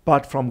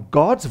 But from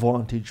God's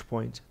vantage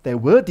point, they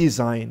were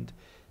designed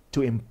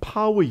to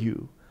empower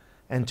you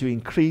and to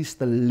increase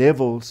the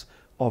levels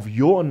of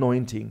your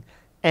anointing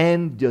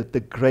and the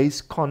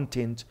grace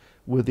content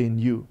within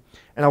you.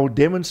 And I will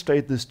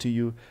demonstrate this to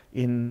you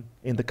in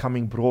the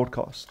coming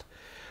broadcast.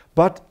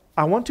 But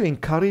I want to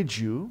encourage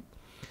you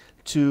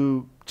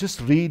to just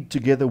read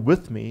together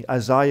with me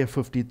Isaiah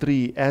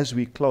 53 as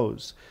we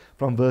close,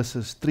 from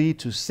verses 3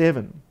 to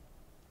 7.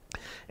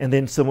 And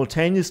then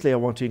simultaneously, I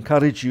want to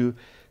encourage you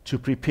to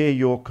prepare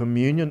your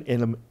communion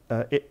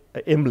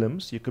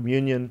emblems, your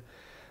communion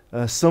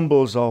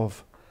symbols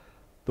of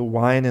the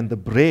wine and the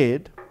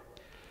bread,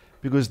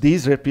 because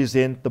these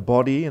represent the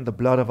body and the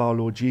blood of our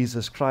Lord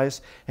Jesus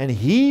Christ, and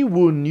He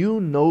who knew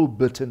no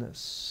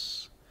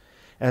bitterness.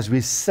 As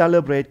we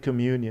celebrate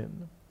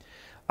communion,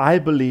 I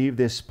believe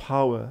there's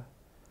power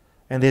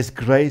and there's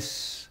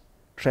grace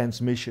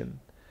transmission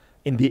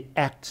in the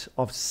act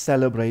of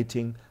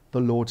celebrating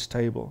the Lord's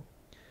table.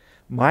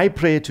 My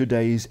prayer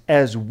today is,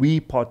 as we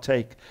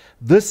partake,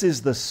 this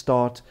is the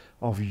start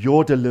of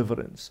your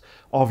deliverance,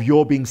 of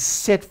your being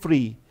set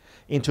free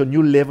into a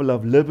new level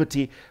of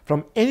liberty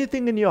from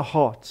anything in your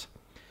heart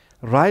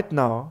right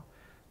now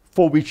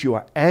for which you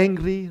are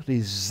angry,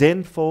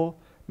 resentful,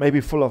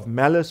 maybe full of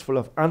malice, full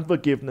of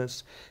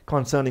unforgiveness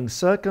concerning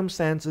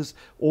circumstances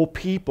or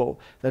people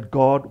that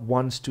God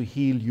wants to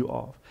heal you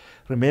of.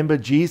 Remember,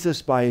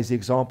 Jesus, by His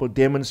example,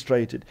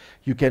 demonstrated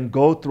you can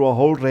go through a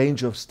whole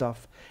range of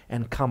stuff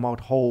and come out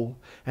whole,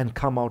 and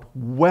come out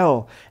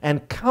well,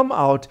 and come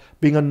out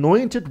being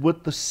anointed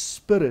with the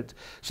Spirit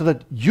so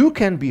that you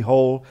can be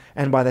whole,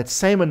 and by that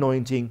same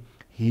anointing,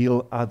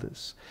 heal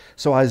others.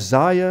 So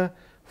Isaiah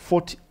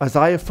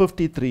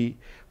 53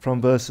 from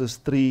verses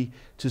 3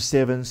 to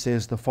 7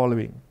 says the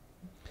following: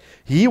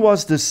 He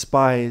was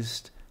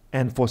despised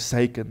and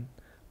forsaken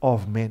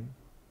of men.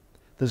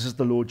 This is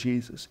the Lord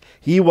Jesus.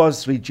 He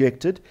was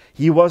rejected,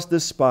 He was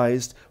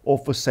despised or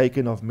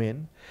forsaken of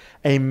men,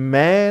 a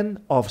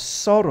man of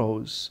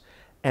sorrows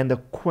and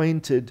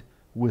acquainted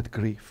with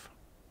grief.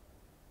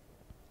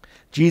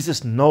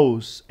 Jesus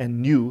knows and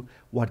knew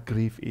what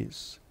grief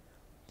is.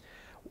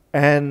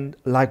 And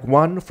like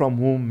one from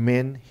whom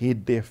men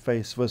hid their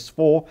face. Verse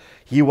 4,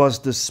 He was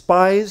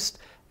despised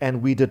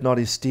and we did not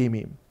esteem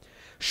Him.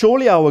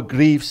 Surely our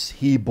griefs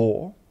He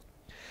bore,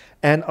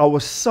 and our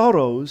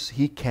sorrows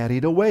He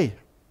carried away.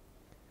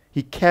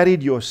 He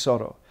carried your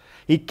sorrow.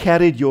 He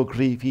carried your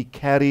grief. He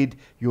carried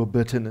your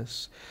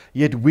bitterness.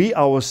 Yet we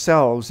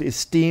ourselves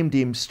esteemed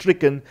Him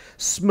stricken,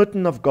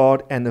 smitten of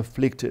God, and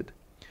afflicted.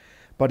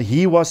 But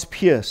He was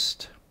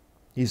pierced,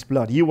 His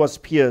blood, He was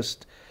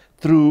pierced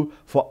through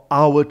for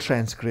our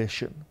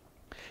transgression.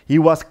 He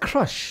was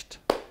crushed.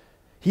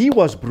 He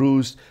was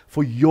bruised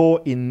for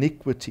your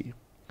iniquity.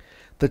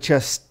 The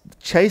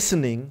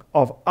chastening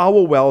of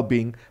our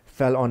well-being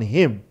fell on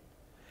him.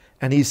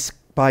 And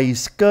by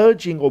his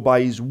scourging, or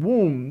by his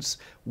wounds,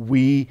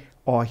 we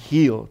are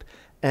healed.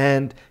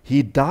 And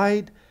he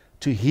died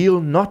to heal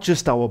not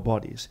just our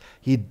bodies.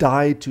 He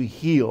died to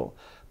heal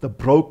the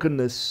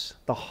brokenness,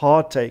 the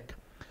heartache,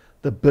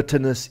 the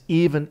bitterness,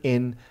 even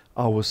in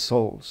our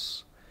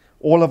souls.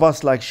 All of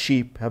us, like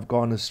sheep, have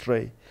gone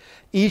astray.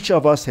 Each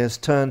of us has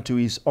turned to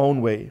his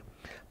own way.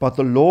 But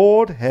the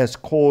Lord has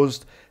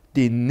caused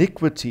the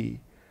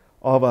iniquity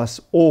of us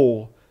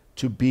all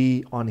to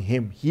be on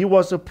him. He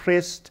was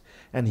oppressed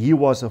and he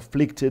was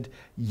afflicted,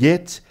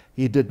 yet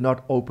he did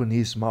not open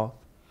his mouth.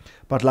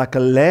 But like a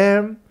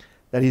lamb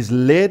that is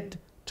led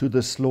to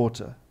the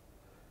slaughter,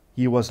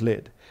 he was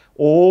led.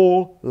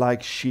 All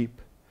like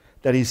sheep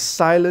that is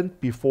silent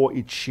before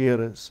its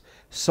shearers,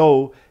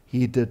 so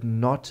he did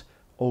not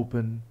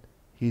open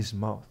his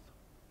mouth.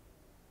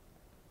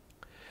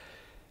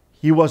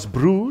 He was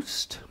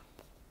bruised,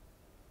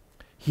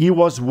 he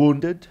was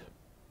wounded,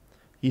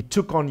 he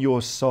took on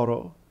your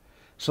sorrow,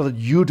 so that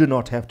you do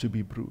not have to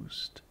be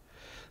bruised,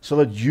 so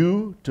that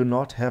you do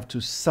not have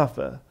to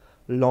suffer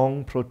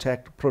long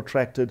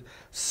protracted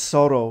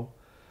sorrow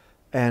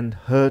and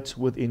hurt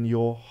within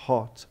your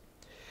heart.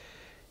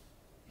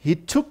 He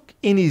took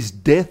in his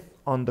death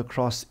on the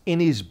cross, in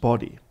his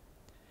body,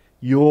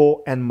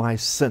 your and my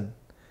sin.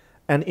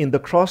 And in the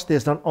cross,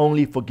 there's not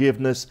only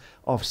forgiveness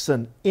of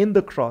sin. In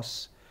the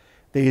cross,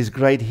 there is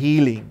great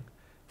healing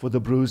for the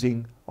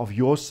bruising of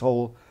your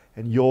soul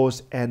and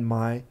yours and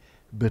my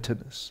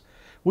bitterness.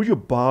 Would you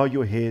bow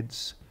your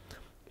heads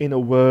in a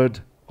word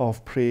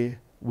of prayer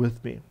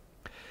with me?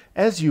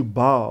 As you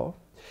bow,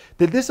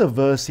 there's a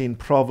verse in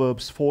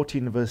Proverbs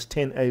 14 verse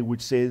 10a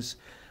which says,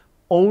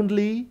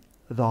 only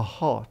the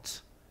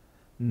heart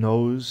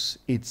knows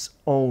its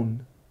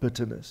own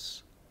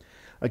bitterness.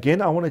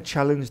 Again, I want to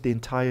challenge the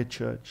entire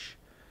church.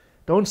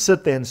 Don't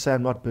sit there and say,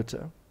 I'm not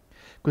bitter.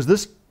 Because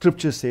this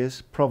scripture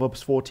says,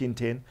 Proverbs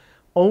 14:10,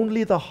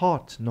 only the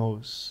heart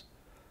knows.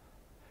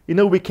 You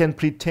know, we can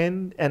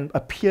pretend and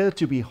appear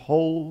to be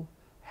whole,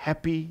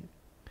 happy.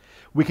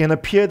 We can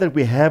appear that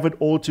we have it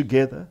all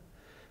together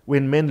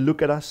when men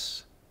look at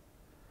us.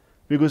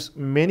 Because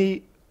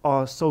many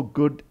are so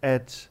good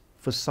at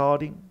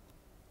facading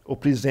or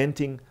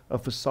presenting a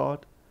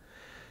facade.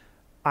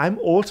 I'm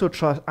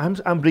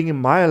bringing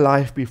my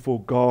life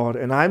before God,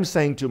 and I'm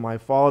saying to my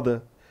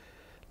Father,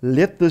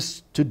 let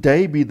this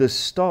today be the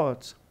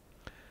start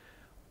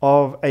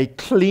of a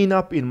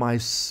cleanup in my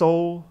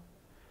soul.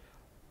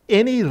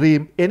 Any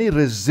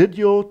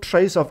residual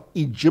trace of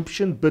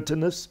Egyptian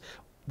bitterness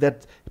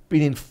that's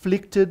been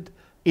inflicted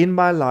in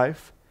my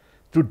life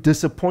through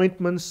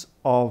disappointments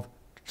of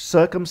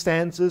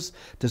circumstances,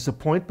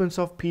 disappointments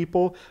of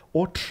people,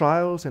 or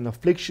trials and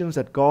afflictions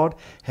that God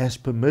has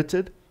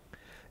permitted.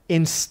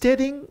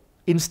 Instead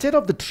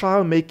of the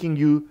trial making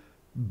you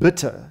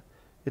bitter,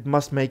 it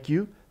must make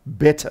you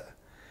better.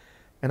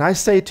 And I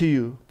say to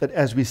you that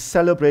as we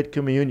celebrate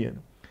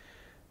communion,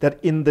 that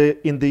in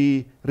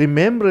the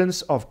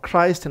remembrance of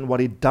Christ and what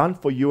he done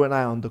for you and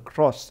I on the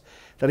cross,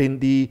 that in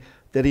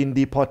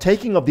the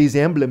partaking of these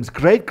emblems,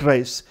 great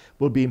grace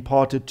will be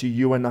imparted to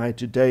you and I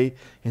today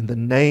in the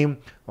name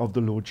of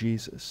the Lord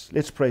Jesus.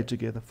 Let's pray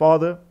together.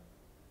 Father,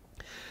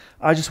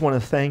 I just want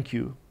to thank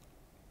you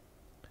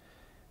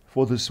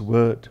for this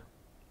word.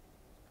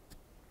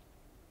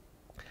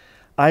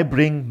 I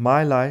bring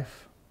my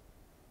life,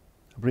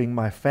 I bring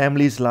my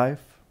family's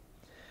life,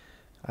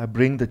 I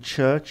bring the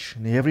church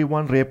and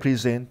everyone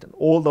represent and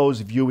all those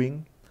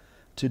viewing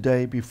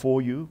today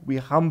before you. We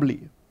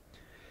humbly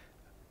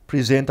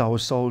present our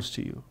souls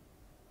to you.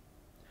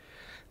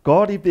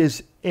 God, if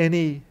there's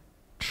any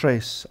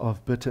trace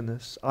of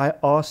bitterness, I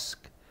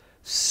ask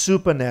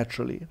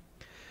supernaturally,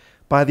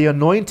 by the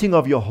anointing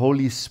of your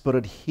Holy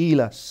Spirit,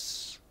 heal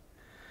us.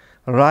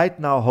 Right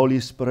now, Holy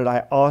Spirit,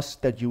 I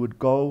ask that you would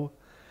go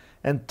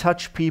and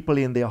touch people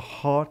in their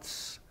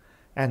hearts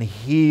and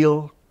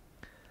heal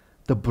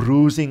the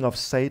bruising of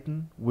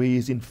Satan, where he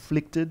is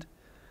inflicted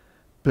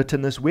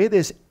bitterness, where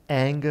there's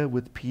anger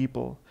with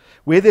people,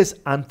 where there's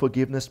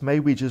unforgiveness. May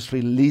we just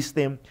release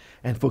them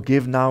and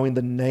forgive now in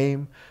the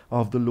name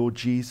of the Lord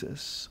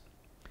Jesus.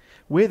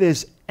 Where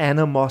there's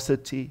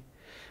animosity,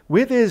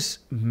 where there's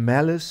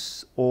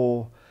malice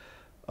or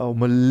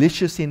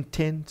malicious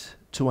intent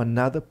to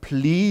another,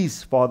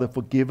 please, Father,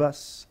 forgive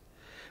us.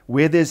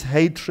 Where there's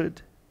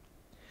hatred,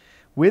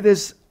 where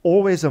there's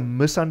always a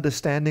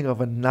misunderstanding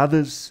of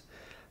another's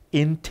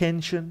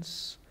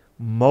intentions,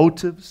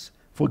 motives,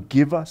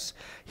 forgive us.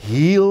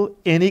 Heal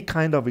any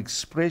kind of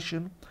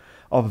expression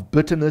of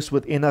bitterness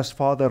within us,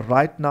 Father,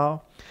 right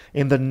now,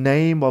 in the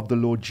name of the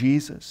Lord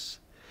Jesus.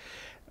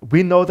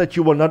 We know that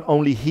you will not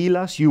only heal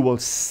us, you will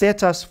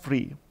set us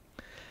free.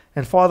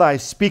 And Father, I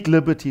speak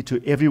liberty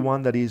to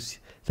everyone that is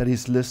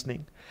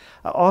listening.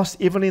 I ask,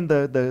 even in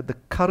the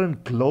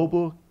current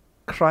global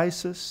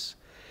crisis,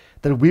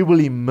 that we will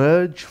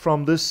emerge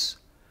from this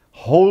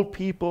whole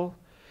people,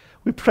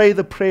 We pray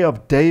the prayer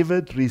of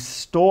David,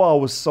 restore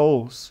our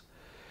souls.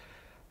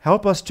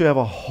 Help us to have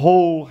a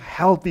whole,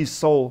 healthy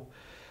soul.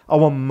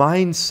 Our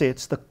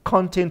mindsets, the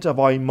content of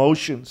our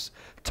emotions,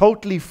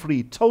 totally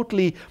free,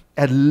 totally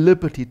at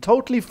liberty,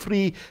 totally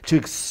free to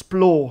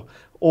explore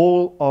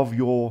all of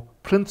your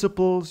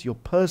principles, your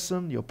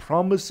person, your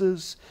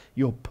promises,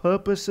 your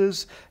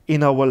purposes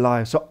in our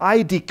lives. So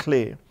I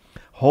declare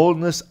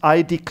wholeness,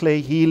 I declare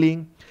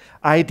healing,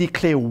 I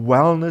declare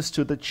wellness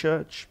to the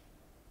church.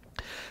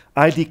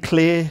 I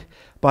declare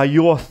by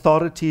your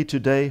authority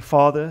today,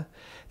 Father,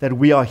 that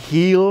we are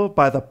healed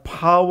by the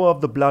power of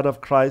the blood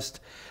of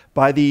Christ,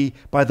 by the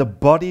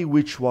body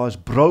which was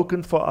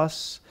broken for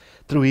us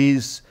through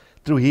his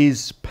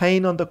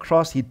pain on the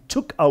cross. He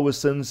took our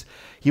sins.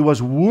 He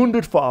was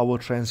wounded for our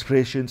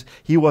transgressions.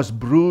 He was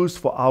bruised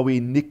for our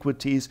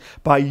iniquities.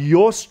 By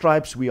your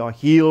stripes we are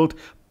healed,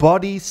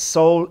 body,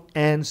 soul,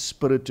 and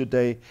spirit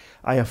today.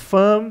 I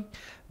affirm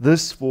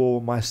this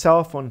for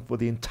myself and for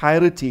the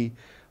entirety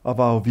of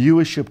our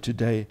viewership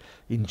today.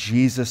 In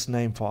Jesus'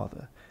 name,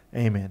 Father.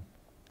 Amen.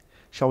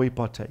 Shall we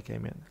partake?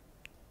 Amen.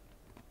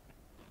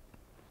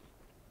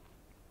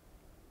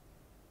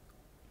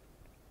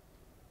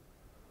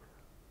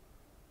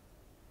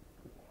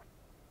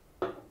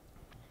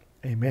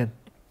 Amen.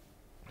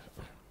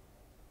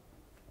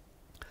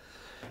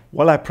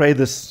 Well, I pray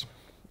this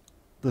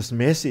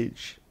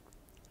message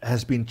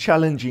has been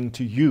challenging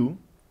to you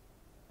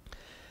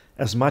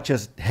as much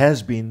as it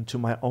has been to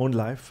my own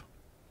life.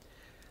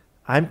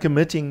 I'm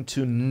committing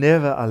to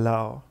never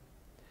allow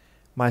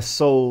my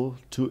soul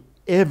to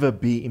ever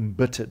be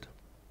embittered.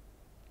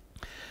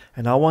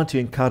 And I want to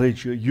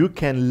encourage you, you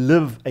can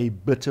live a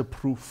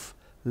bitter-proof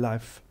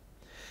life.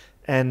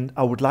 And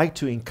I would like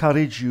to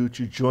encourage you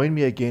to join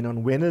me again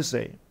on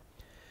Wednesday.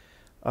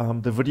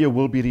 The video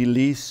will be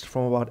released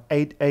from about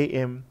 8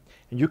 a.m.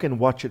 and you can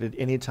watch it at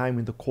any time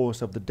in the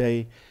course of the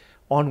day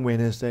on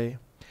Wednesday.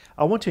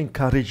 I want to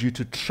encourage you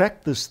to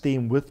track this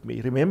theme with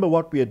me. Remember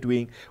what we are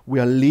doing. We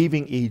are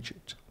leaving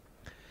Egypt.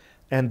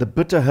 And the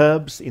bitter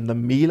herbs in the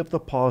meal of the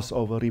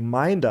Passover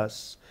remind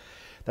us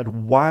that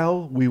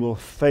while we will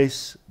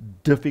face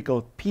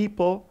difficult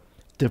people,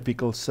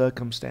 difficult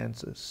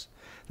circumstances,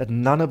 that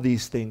none of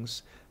these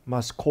things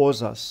must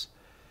cause us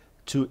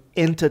to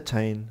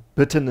entertain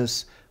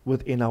bitterness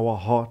within our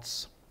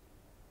hearts,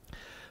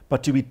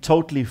 but to be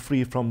totally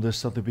free from this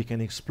so that we can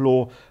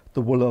explore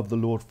the will of the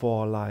Lord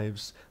for our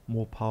lives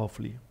more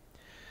powerfully.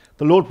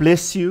 The Lord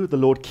bless you, the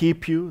Lord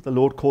keep you, the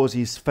Lord cause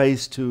his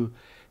face to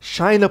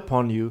shine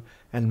upon you,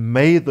 and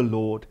may the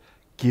Lord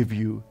give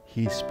you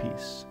his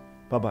peace.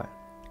 Bye-bye.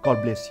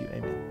 God bless you.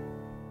 Amen.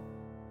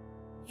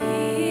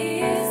 He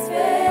is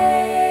faithful.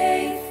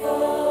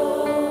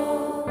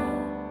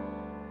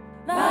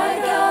 My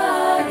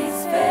God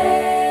is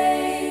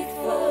faithful.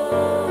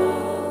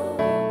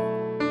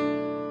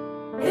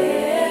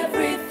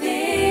 Everything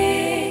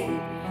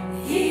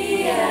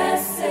he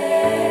has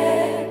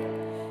said,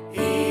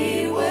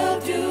 he will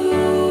do.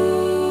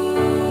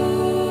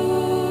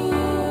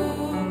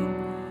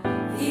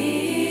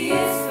 He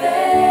is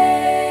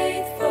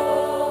faithful.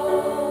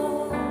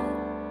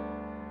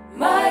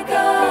 My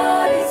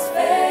God is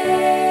faithful.